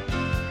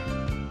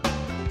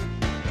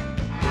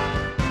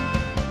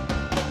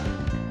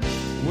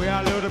 Well,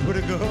 I love the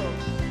pretty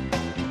girls,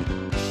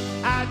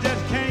 I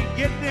just can't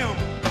get them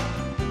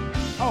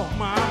off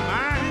my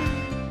mind.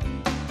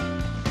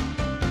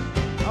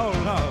 Oh,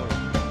 Lord.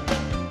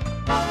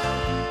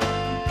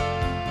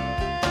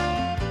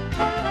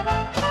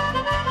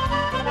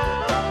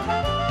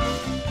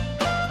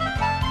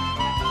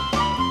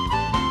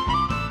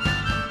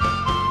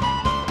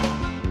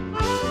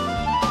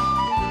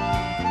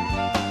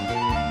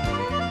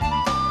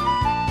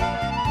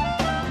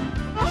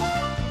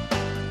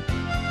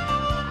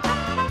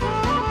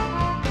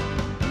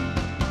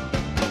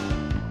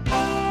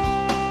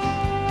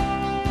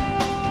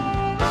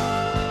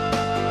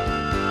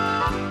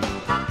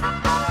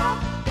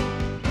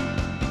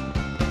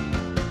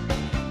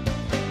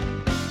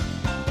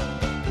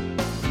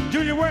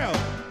 Junior Wells.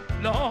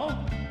 No,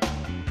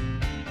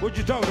 What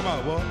you talking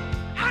about, boy?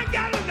 I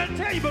got to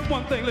tell you but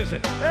one thing,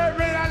 listen. Hey,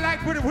 man, I like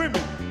pretty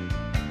women.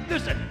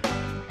 Listen,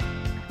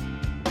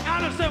 I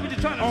understand what you're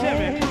trying to tell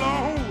me.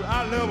 Oh,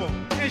 I love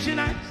them. Ain't she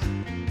nice?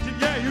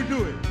 Yeah, you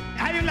do it.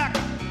 How you like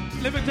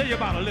her? Let me tell you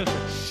about her,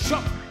 listen.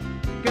 Shuck.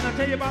 Can I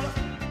tell you about her?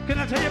 Can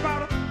I tell you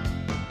about her?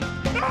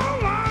 Oh,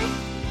 Lord.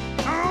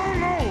 Oh,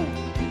 no.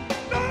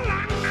 Don't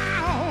like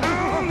now.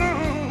 Oh, no.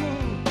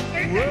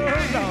 Well,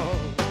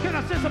 Lord. Can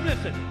I say something?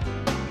 Listen.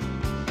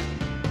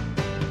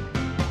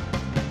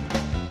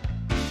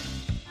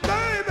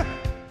 Baby,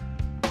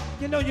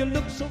 you know you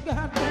look so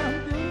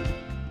goddamn good.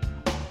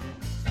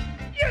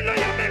 You know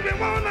you make me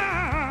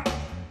wanna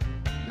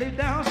lay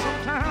down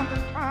sometimes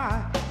and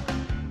cry.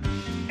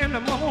 In the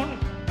morning,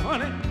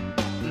 honey,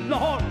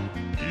 Lord,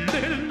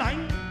 little night.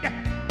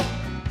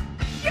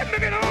 You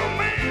make it all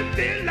man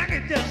feel like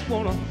it just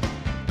wanna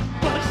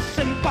bust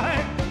and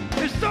fight.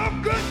 It's so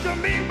good to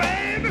me,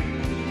 baby.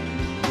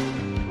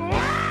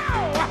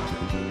 Wow,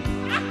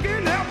 I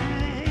can't help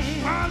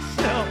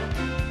myself.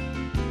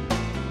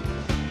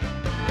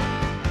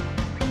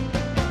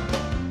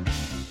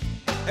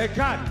 Hey,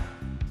 Cotton.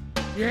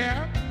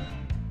 Yeah,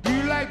 Do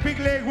you like big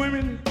leg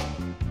women?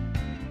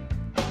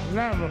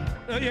 love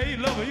her. Yeah, you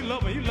love her, you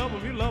love her, you love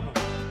her, you love her.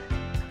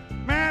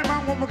 Man,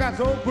 my woman got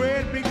so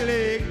great big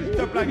legs and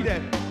stuff like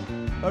that.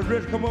 Her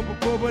dress come up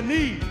above her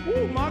knees.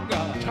 Oh my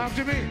God. Talk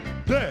to me.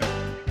 There.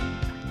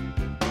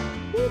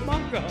 Oh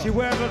my God. She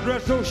wears her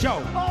dress so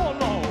short Oh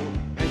Lord.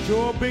 and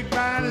show her big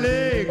fine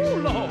legs. Oh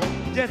Lord.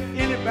 Just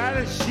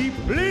anybody she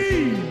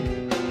please.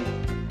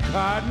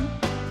 Cotton.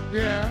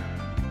 Yeah,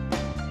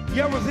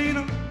 You ever seen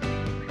her?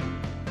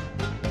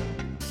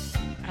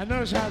 I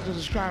know it's hard to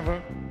describe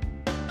her.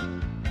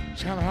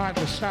 It's kind of hard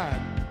to decide.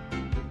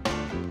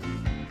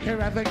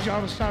 Kevin, I think you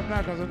ought to stop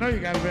now because I know you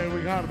got a very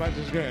weak heart about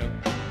this girl.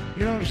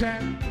 You know what I'm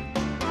saying?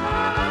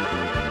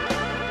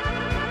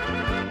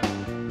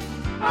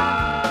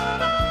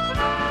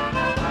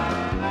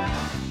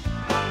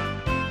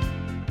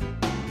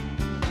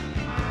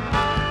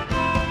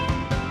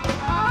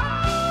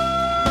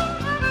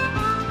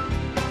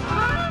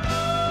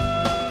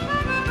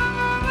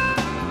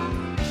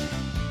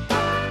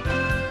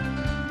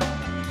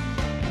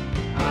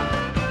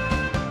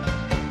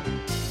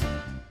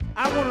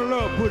 I want to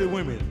love pretty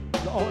women.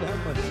 Lord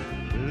have mercy.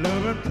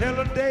 Love them till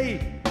the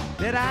day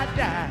that I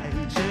die.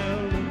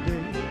 Till the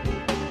day,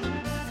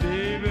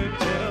 baby,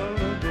 till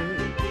the day.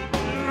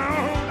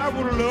 Lord, I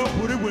want to love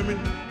pretty women.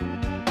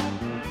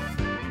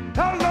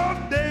 Till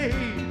the day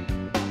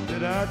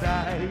that I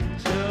die.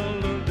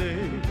 Till the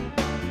day,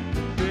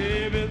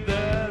 baby,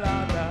 that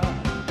I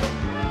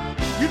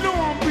die. You know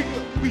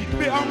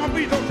I'm gonna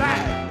be so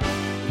tired.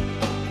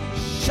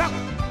 Shuck,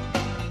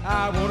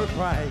 I wanna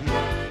cry.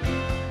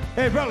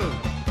 Hey, fellas,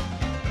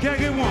 can I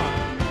get one?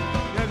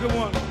 Can I get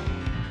one?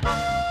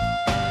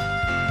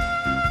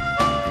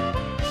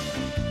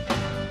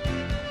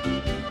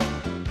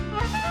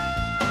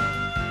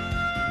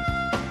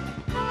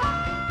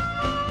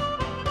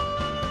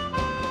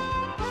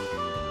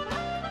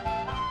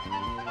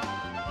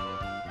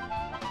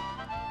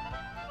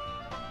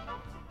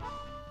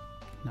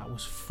 That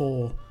was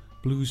 4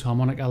 blues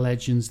harmonica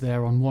legends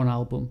there on one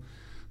album,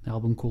 the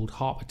album called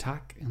Heart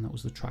Attack, and that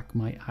was the track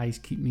My Eyes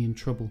Keep Me in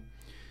Trouble.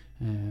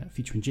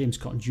 featuring James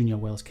Cotton, Junior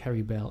Wells,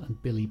 Kerry Bell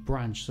and Billy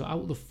Branch. So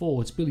out of the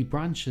four, it's Billy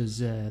Branch is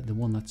the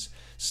one that's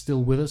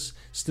still with us,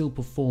 still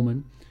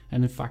performing.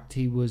 And in fact,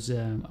 he was,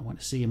 I went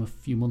to see him a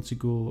few months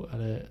ago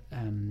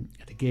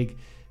at a gig,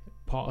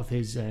 part of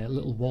his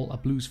Little Walter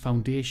Blues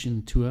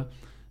Foundation tour,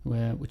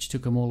 which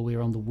took him all the way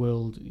around the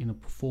world,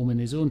 performing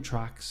his own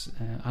tracks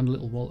and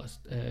Little Walter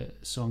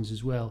songs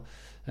as well,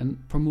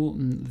 and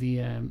promoting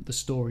the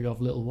story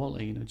of Little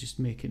Walter, just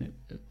making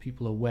it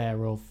people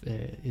aware of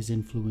his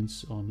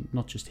influence on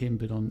not just him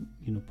but on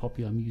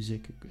popular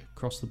music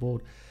across the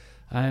board.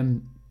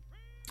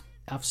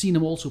 I've seen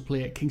him also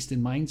play at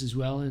Kingston Mines as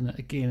well, and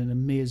again an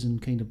amazing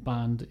kind of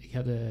band. He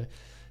had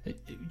it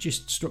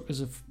just struck us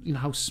of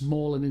how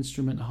small an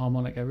instrument a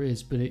harmonica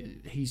is, but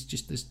he's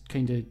just this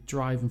kind of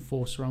driving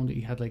force around it.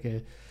 He had like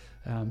it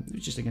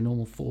was just like a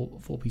normal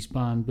four piece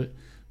band, but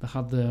they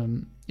had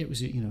it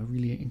was a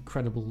really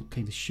incredible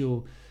kind of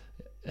show,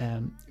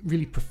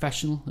 really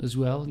professional as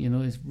well.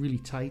 It's really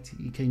tight.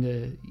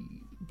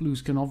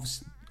 Blues can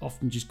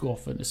often just go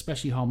off, and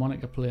especially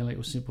harmonica playing, like I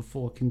was saying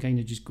before, can kind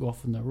of just go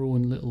off in their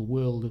own little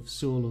world of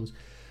solos,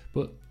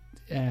 but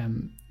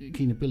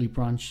Billy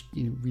Branch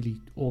really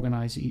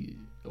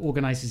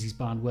organizes his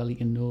band well. He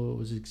can know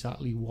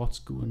exactly what's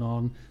going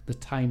on, the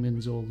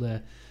timings all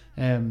there,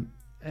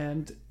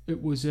 and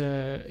it was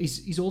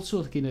he's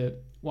also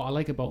what I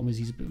like about him is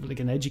he's a bit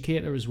like an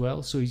educator as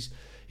well. So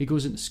he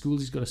goes into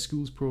schools. He's got a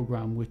schools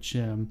program which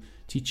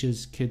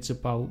teaches kids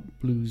about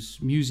blues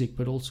music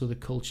but also the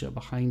culture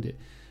behind it.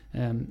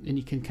 And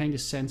you can kind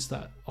of sense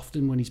that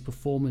often when he's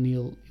performing,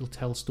 he'll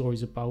tell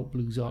stories about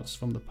blues artists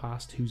from the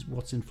past,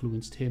 what's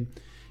influenced him,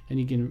 and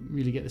you can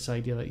really get this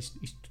idea that he's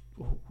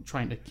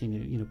trying to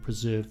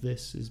preserve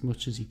this as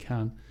much as he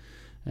can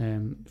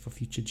for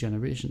future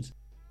generations.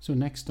 So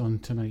next on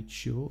tonight's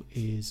show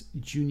is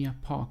Junior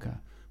Parker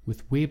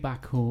with Way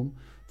Back Home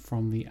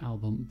from the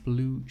album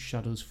Blue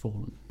Shadows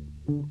Fallen.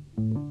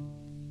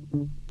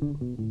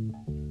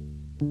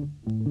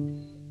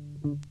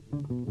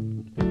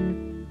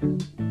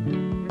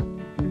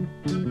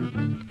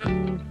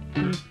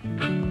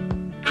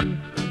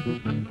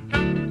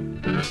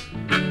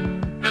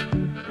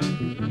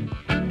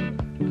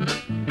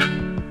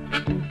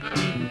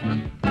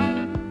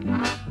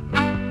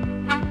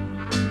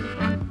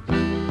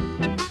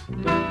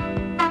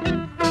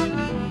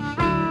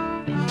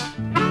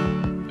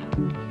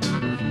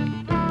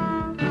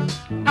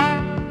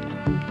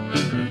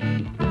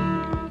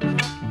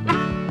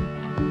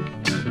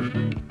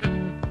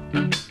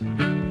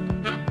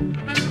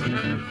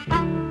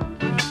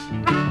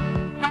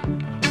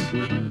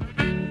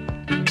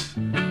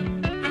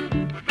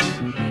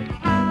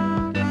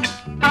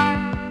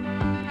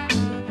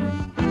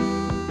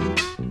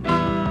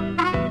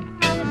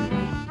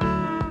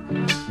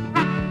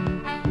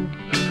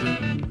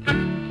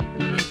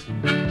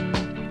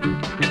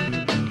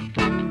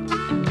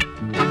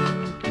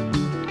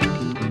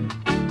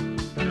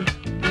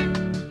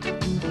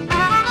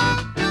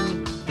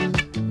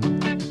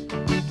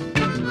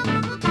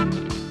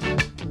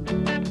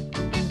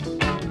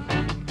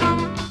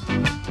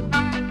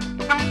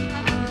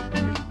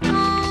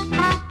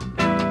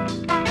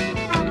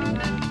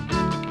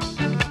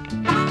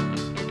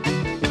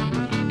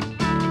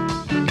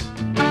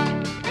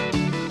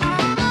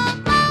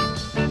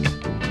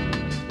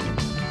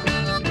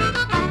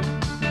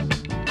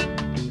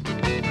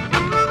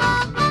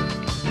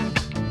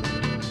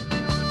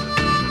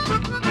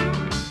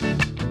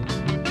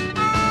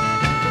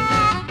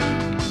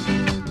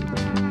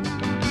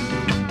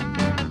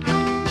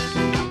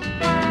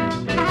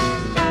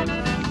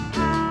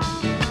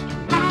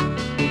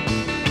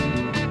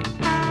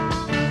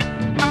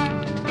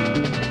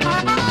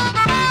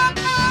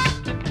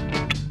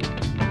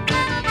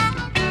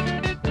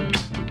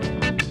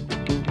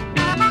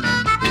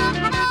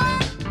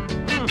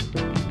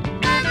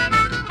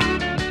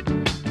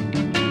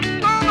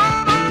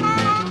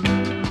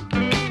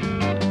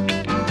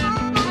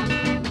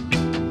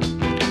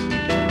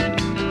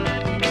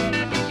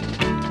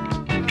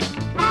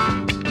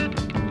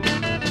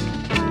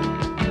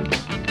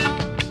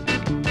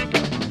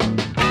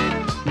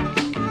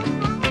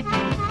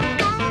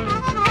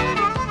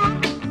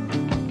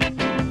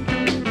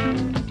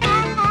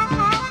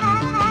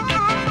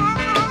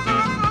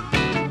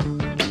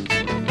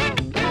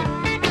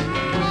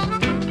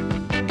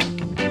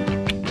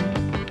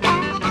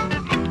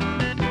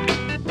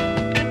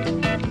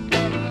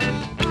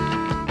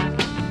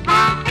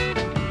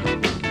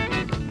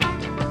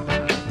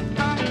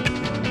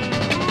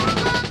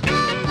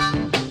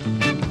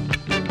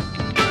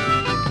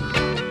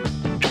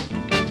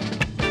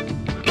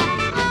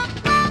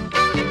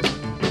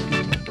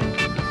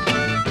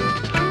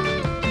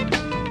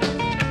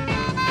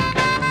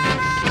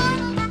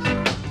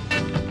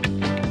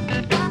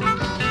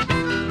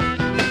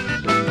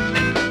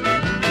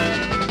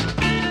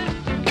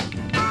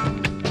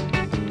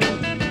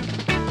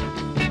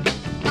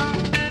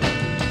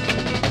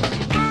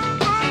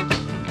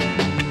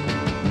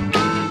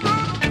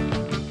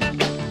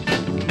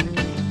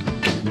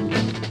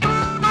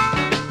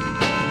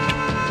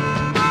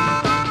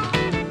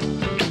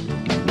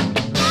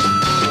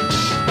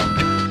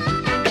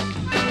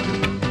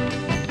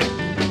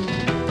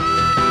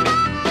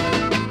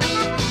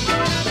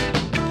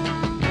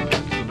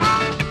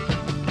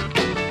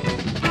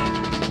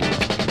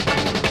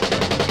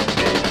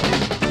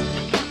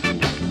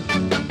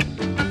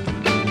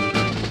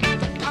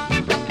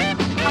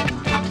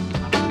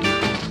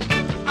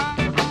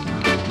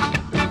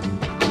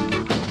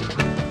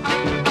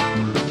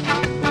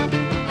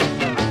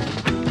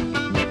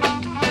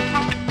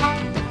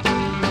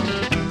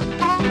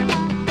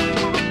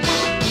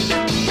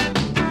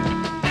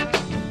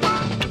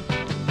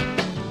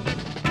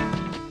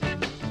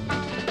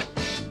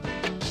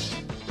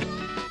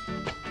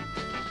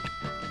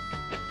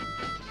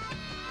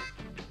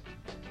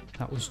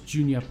 That was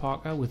Junior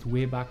Parker with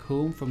Way Back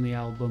Home from the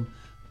album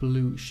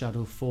Blue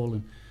Shadow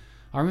Fallen.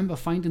 I remember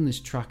finding this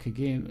track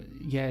again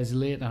years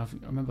later. I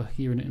remember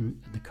hearing it in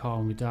the car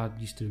when my dad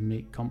used to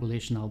make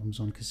compilation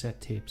albums on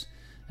cassette tapes,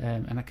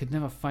 and I could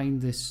never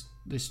find this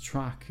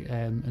track,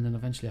 and then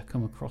eventually I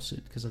come across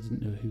it because I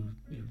didn't know who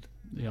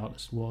the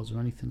artist was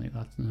or anything like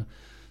that.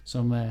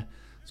 So I'm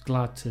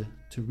glad to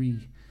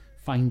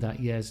re-find that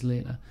years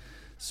later.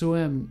 So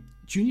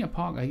Junior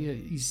Parker,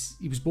 he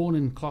was born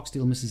in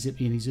Clarksdale,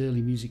 Mississippi, and his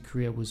early music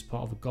career was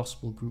part of a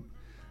gospel group.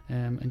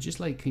 And just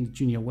like King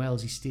Junior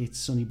Wells, he states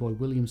Sonny Boy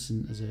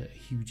Williamson as a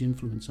huge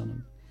influence on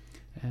him.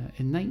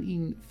 In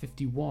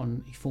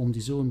 1951, he formed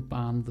his own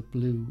band, the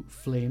Blue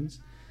Flames,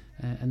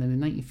 and then in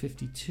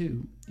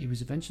 1952, he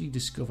was eventually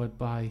discovered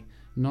by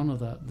none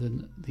other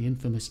than the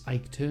infamous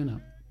Ike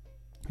Turner,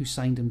 who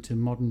signed him to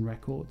Modern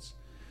Records.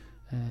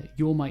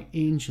 You're My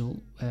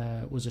Angel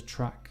was a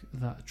track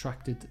that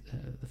attracted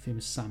the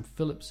famous Sam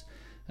Phillips,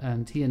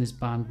 and he and his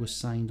band were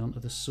signed onto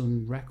the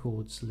Sun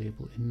Records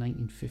label in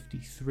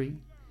 1953.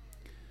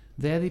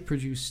 There they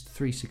produced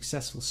 3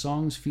 successful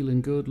songs: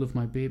 Feeling Good, Love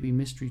My Baby,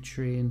 Mystery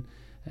Train,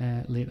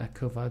 later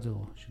covered,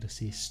 or should I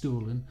say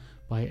stolen,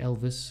 by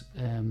Elvis.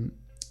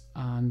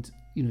 And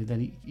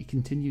then he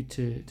continued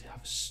to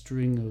have a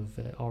string of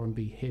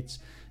R&B hits.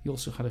 He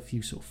also had a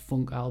few sort of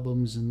funk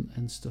albums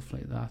and stuff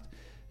like that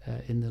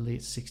in the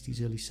late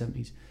 60s, early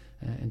 70s,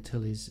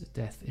 until his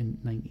death in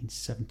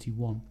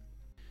 1971.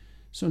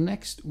 So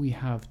next we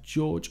have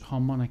George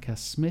Harmonica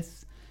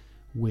Smith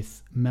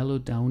with Mellow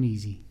Down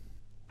Easy.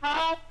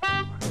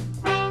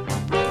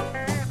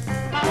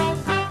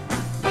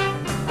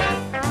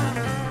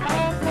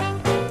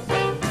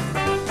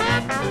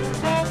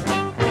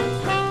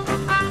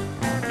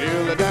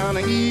 Mellow down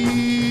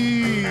easy.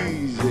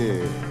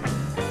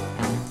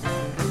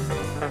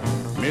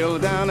 Mellow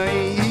down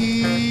easy.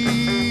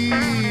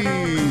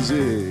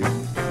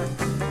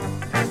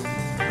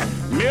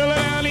 Mellow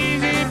down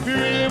easy if you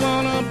really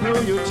wanna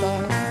blow your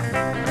top.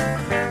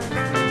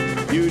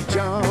 You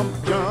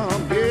jump,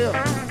 yeah,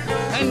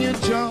 and you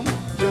jump,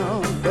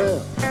 yeah.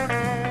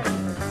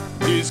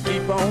 Just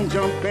keep on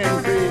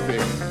jumping, baby.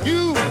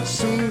 You will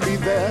soon be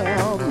there.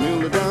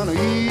 Mellow down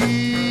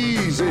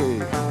easy.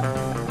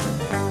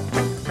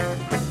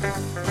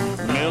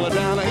 Mellow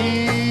down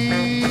easy.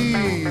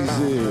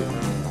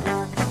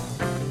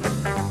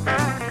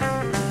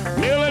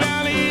 Mellow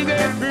down easy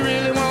if you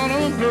really wanna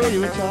blow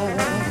your top.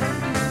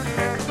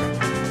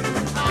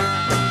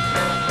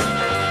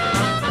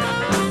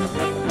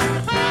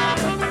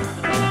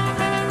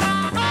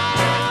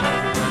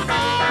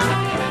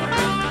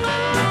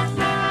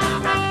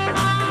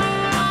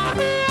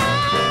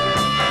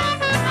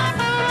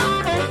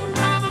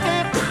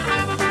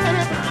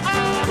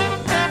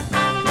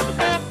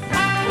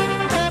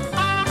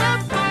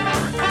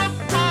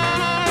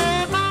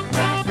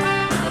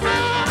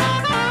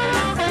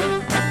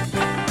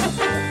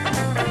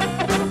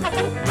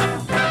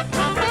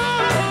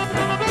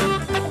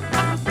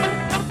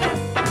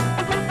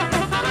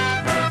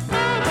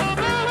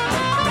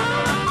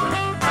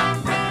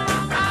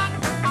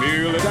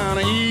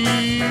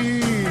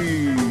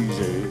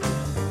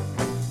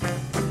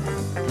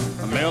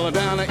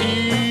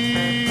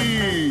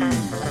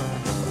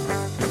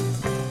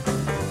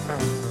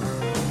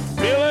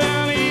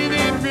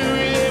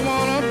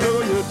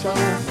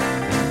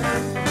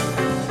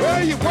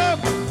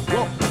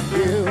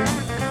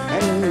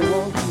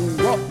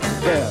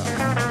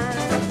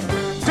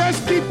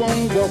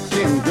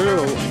 Walking,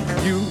 girl,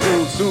 you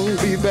will soon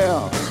be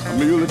there.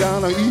 Mule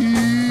down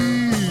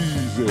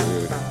easy.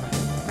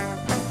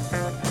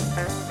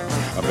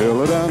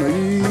 Mule down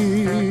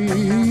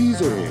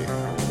easy.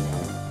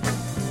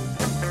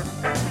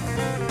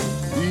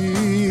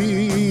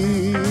 Easy.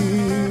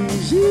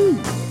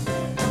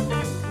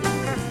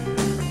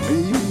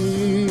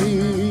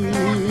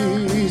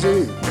 Easy.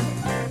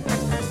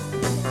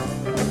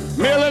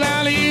 Mule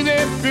down easy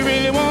if you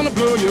really want to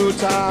blow your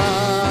time.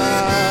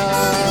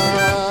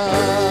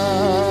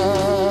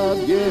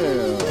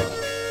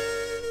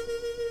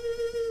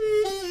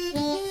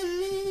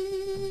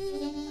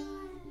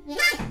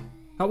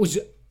 That was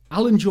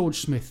Alan George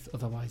Smith,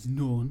 otherwise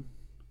known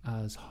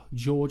as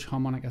George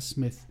Harmonica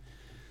Smith.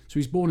 So he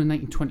was born in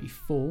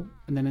 1924,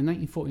 and then in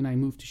 1949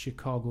 moved to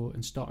Chicago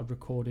and started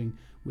recording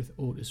with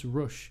Otis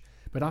Rush.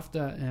 But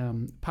after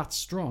Pat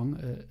Strong,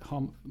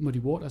 Muddy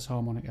Waters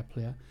harmonica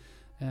player,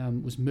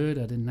 was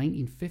murdered in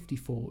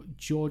 1954,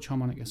 George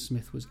Harmonica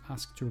Smith was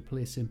asked to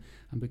replace him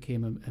and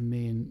became a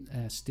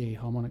mainstay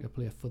harmonica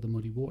player for the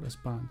Muddy Waters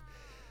band.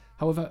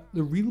 However,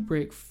 the real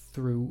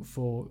breakthrough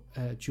for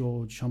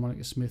George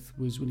Harmonica Smith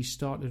was when he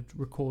started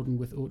recording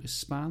with Otis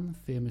Spann,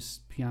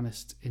 famous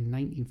pianist, in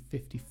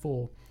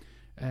 1954.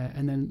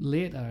 And then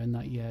later in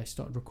that year, he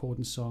started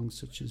recording songs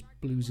such as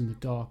Blues in the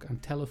Dark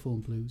and Telephone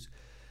Blues.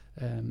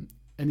 And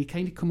he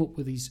kind of come up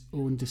with his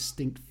own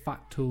distinct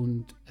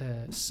fat-toned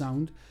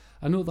sound.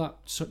 I know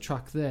that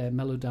track there,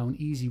 Mellow Down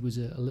Easy, was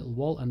a little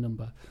Walter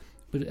number.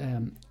 But,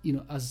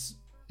 as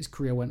his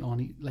career went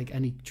on, like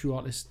any true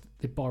artist,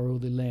 they borrow,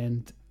 they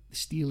learned,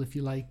 steel, if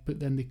you like, but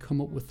then they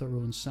come up with their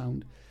own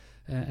sound.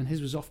 And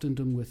his was often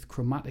done with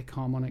chromatic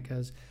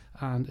harmonicas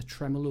and a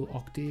tremolo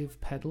octave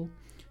pedal.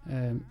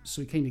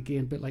 So he kind of,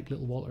 again, a bit like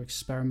Little Walter,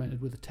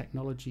 experimented with the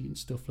technology and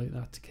stuff like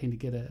that to kind of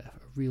get a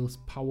real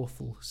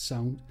powerful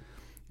sound.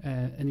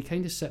 And he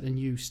kind of set a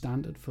new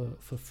standard for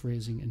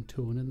phrasing and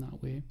tone in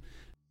that way.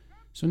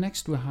 So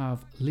next we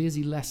have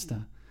Lazy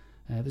Lester.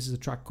 This is a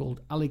track called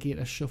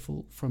Alligator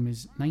Shuffle from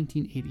his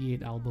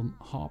 1988 album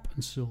Harp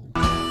and Soul.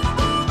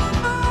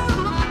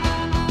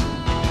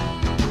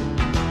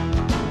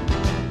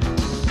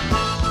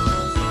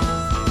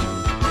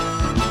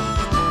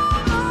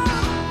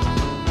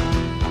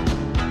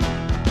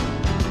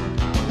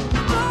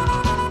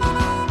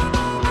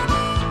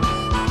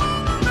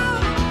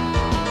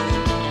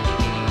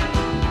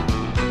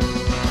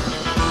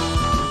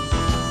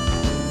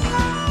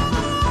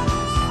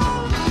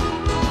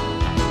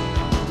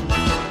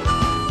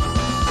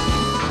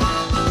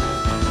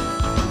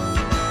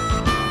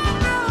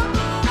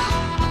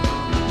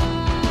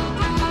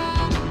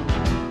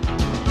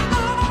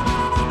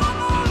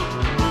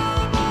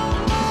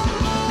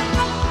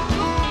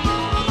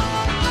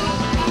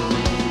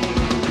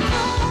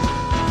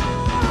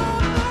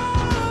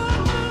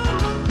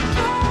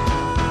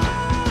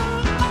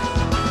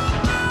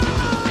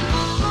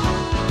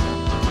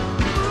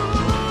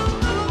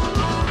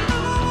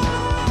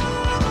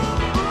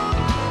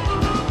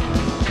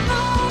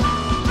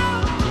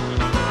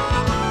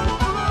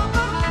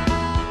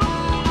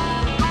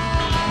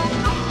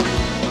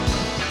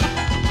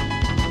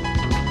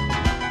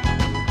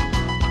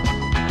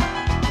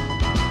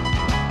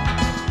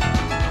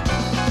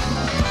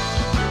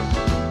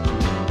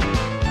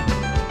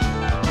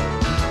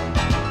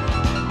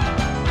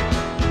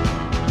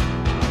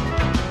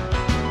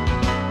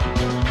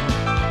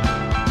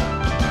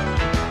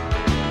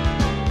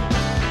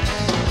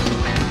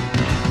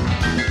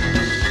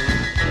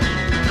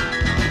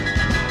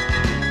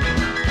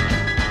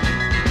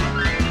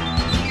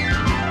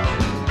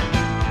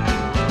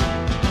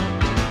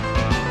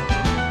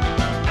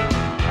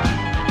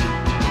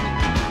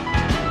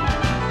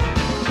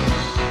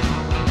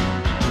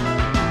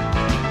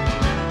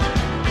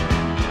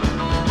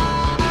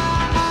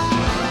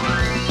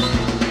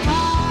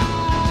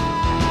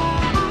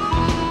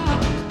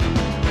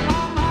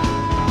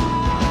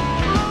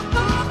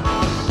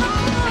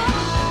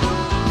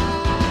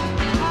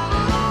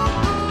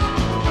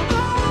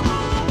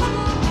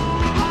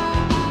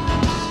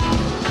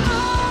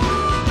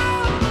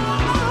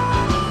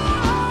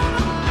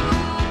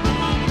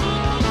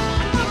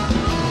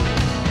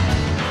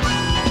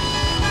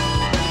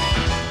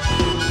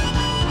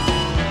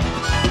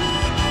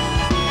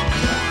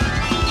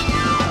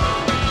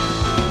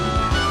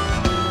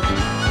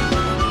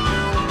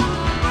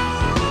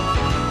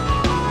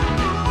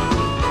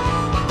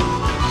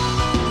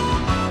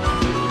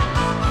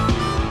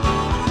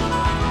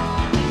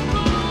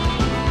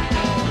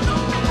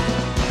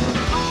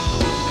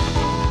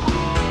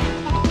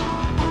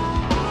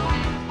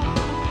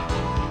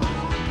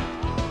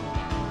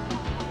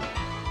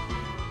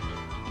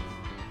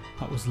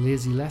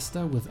 Lazy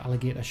Lester with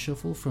Alligator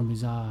Shuffle from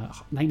his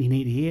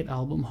 1988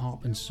 album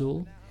Harp and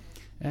Soul.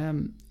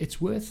 It's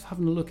worth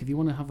having a look if you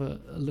want to have a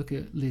look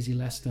at Lazy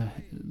Lester,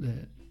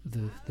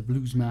 the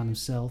blues man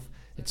himself.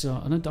 It's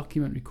on a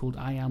documentary called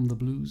I Am the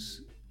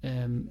Blues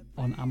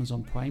on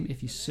Amazon Prime.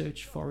 If you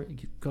search for it,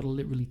 you've got to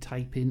literally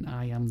type in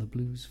I Am the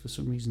Blues. For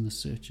some reason the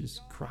search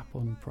is crap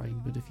on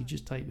Prime, but if you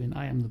just type in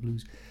I Am the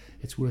Blues,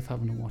 it's worth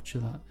having a watch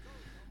of that.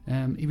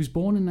 He was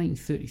born in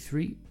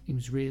 1933. He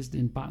was raised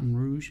in Baton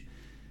Rouge.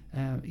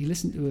 He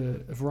listened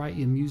to a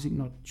variety of music,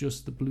 not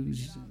just the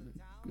blues.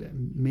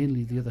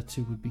 Mainly the other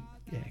two would be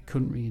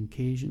country and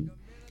Cajun,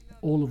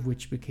 all of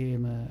which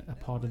became a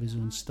part of his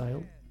own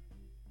style.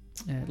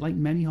 Like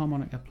many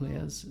harmonica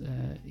players,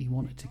 he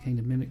wanted to kind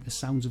of mimic the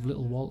sounds of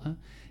Little Walter,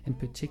 in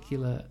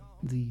particular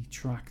the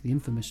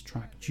infamous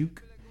track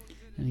Duke.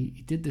 And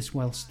he did this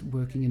whilst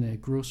working in a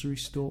grocery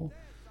store,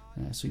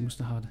 so he must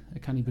have had a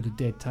tiny bit of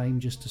dead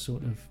time just to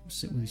sort of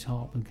sit with his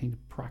harp and kind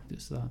of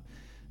practice that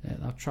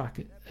track.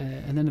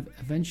 And then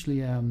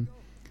eventually,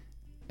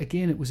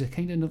 again, it was a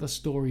kind of another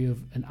story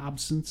of an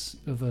absence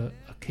of a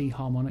key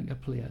harmonica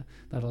player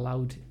that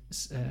allowed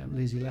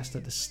Lazy Lester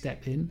to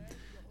step in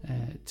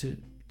to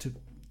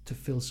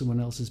fill someone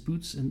else's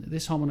boots. And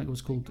this harmonica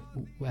was called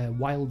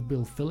Wild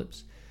Bill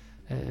Phillips.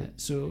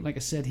 So, like I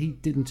said, he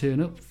didn't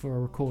turn up for a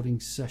recording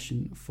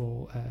session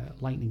for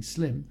Lightning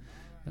Slim.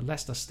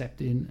 Lester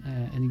stepped in,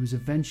 and he was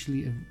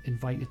eventually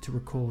invited to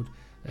record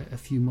a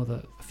few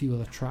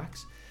other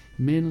tracks,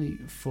 mainly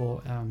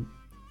for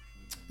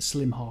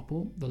Slim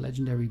Harpo, the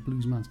legendary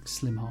bluesman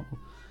Slim Harpo.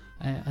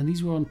 And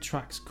these were on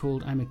tracks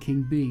called I'm a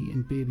King Bee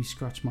and Baby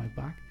Scratch My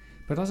Back.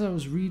 But as I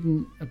was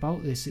reading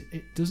about this,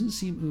 it doesn't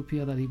seem to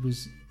appear that he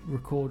was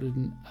recorded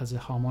as a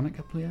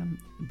harmonica player.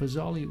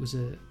 Bizarrely, it was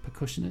a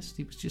percussionist.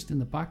 He was just in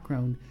the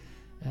background,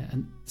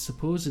 and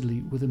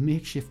supposedly with a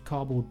makeshift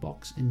cardboard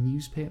box and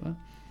newspaper.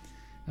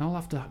 And I'll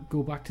have to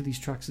go back to these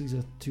tracks. These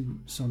are two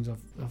songs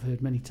I've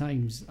heard many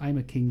times. I'm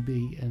a King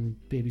Bee and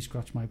Baby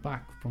Scratch My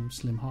Back from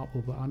Slim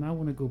Harpo. But I now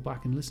want to go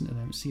back and listen to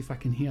them and see if I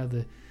can hear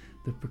the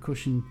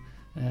percussion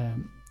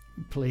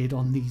played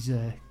on these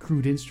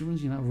crude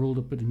instruments, rolled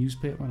up with a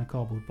newspaper and a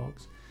cardboard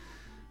box.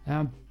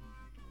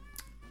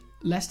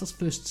 Lester's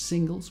first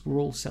singles were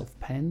all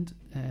self-penned,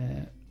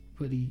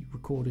 but he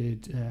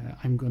recorded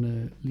I'm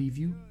Gonna Leave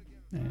You.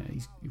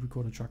 He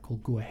recorded a track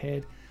called Go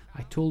Ahead,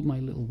 I Told My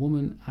Little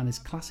Woman, and his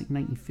classic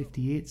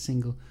 1958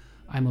 single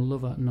I'm a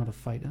Lover, Not a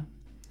Fighter.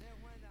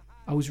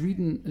 I was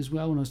reading as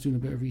well when I was doing a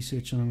bit of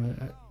research on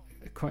him,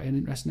 quite an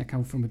interesting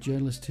account from a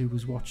journalist who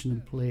was watching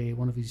him play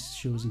one of his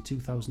shows in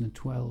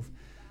 2012,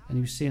 and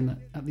he was saying that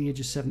at the age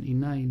of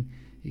 79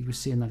 he was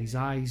saying that his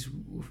eyes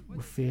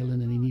were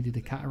failing and he needed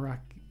a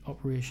cataract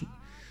operation.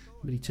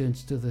 But he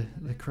turns to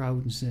the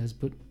crowd and says,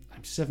 but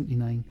I'm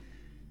 79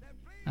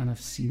 and I've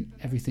seen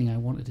everything I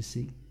wanted to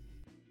see.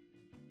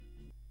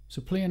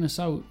 So playing us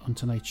out on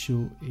tonight's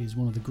show is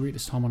one of the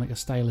greatest harmonica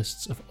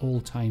stylists of all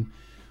time,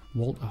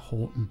 Walter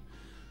Horton.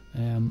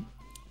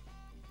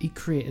 He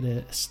created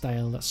a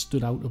style that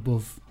stood out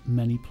above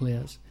many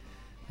players.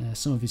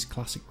 Some of his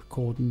classic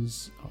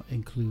recordings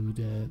include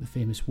the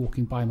famous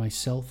Walking By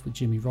Myself with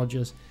Jimmy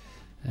Rogers,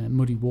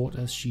 Muddy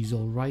Waters, She's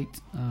All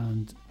Right,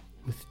 and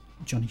with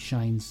Johnny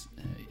Shine's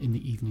In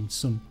the Evening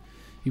Sun.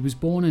 He was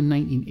born in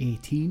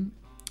 1918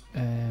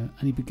 and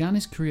he began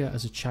his career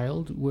as a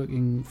child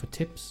working for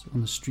tips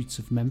on the streets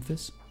of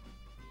Memphis.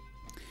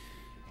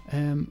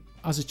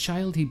 As a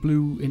child he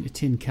blew into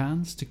tin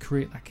cans to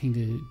create that kind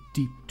of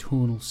deep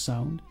tonal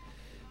sound.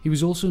 He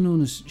was also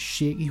known as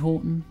Shaky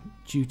Horton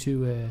due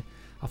to,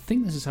 I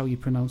think this is how you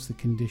pronounce the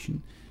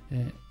condition,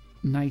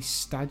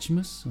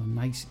 nystagmus or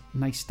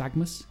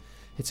nystagmus.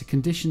 It's a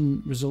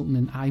condition resulting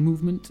in eye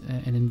movement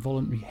and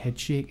involuntary head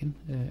shaking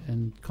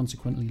and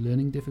consequently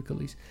learning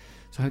difficulties.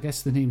 So I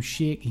guess the name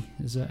Shaky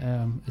as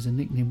a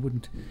nickname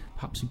wouldn't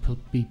perhaps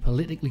be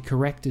politically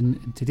correct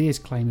in today's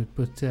climate,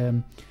 but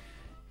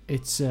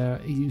it's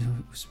sort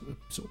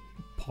of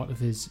part of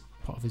his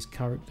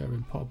character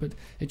and part. But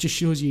it just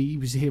shows you he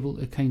was able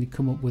to kind of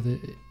come up with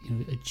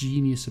a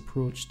genius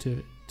approach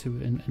to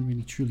and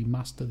really truly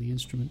master the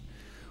instrument.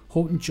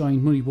 Horton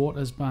joined Muddy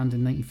Waters band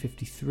in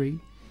 1953.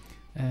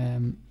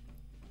 And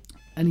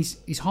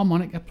his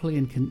harmonica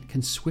playing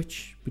can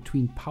switch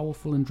between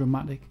powerful and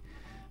dramatic,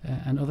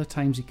 and other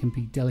times it can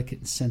be delicate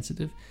and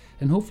sensitive.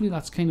 And hopefully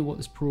that's kind of what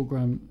this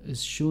program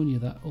has shown you,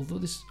 that although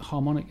this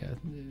harmonica,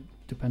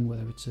 depend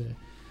whether it's a,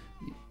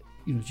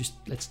 just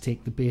let's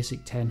take the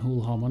basic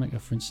 10-hole harmonica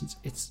for instance,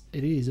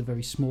 it is a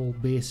very small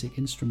basic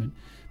instrument,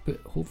 but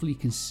hopefully you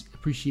can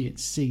appreciate and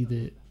see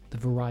the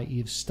variety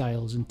of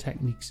styles and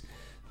techniques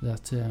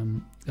that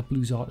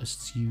blues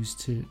artists use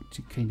to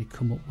kind of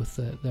come up with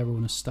their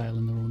own style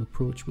and their own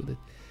approach with it.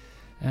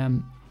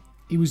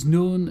 He was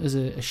known as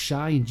a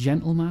shy and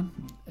gentle man,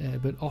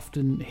 but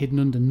often hidden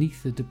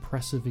underneath a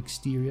depressive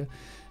exterior.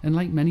 And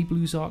like many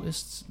blues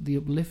artists, the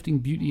uplifting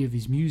beauty of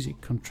his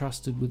music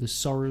contrasted with the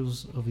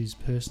sorrows of his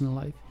personal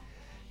life.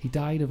 He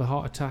died of a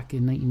heart attack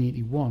in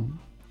 1981.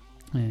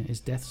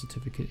 His death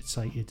certificate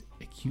cited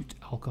acute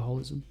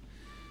alcoholism.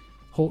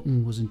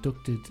 Horton was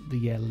inducted the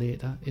year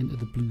later into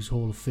the Blues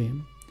Hall of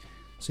Fame.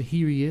 So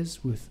here he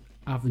is with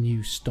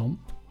Avenue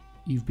Stomp.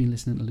 You've been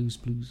listening to Loose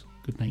Blues.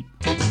 Good night.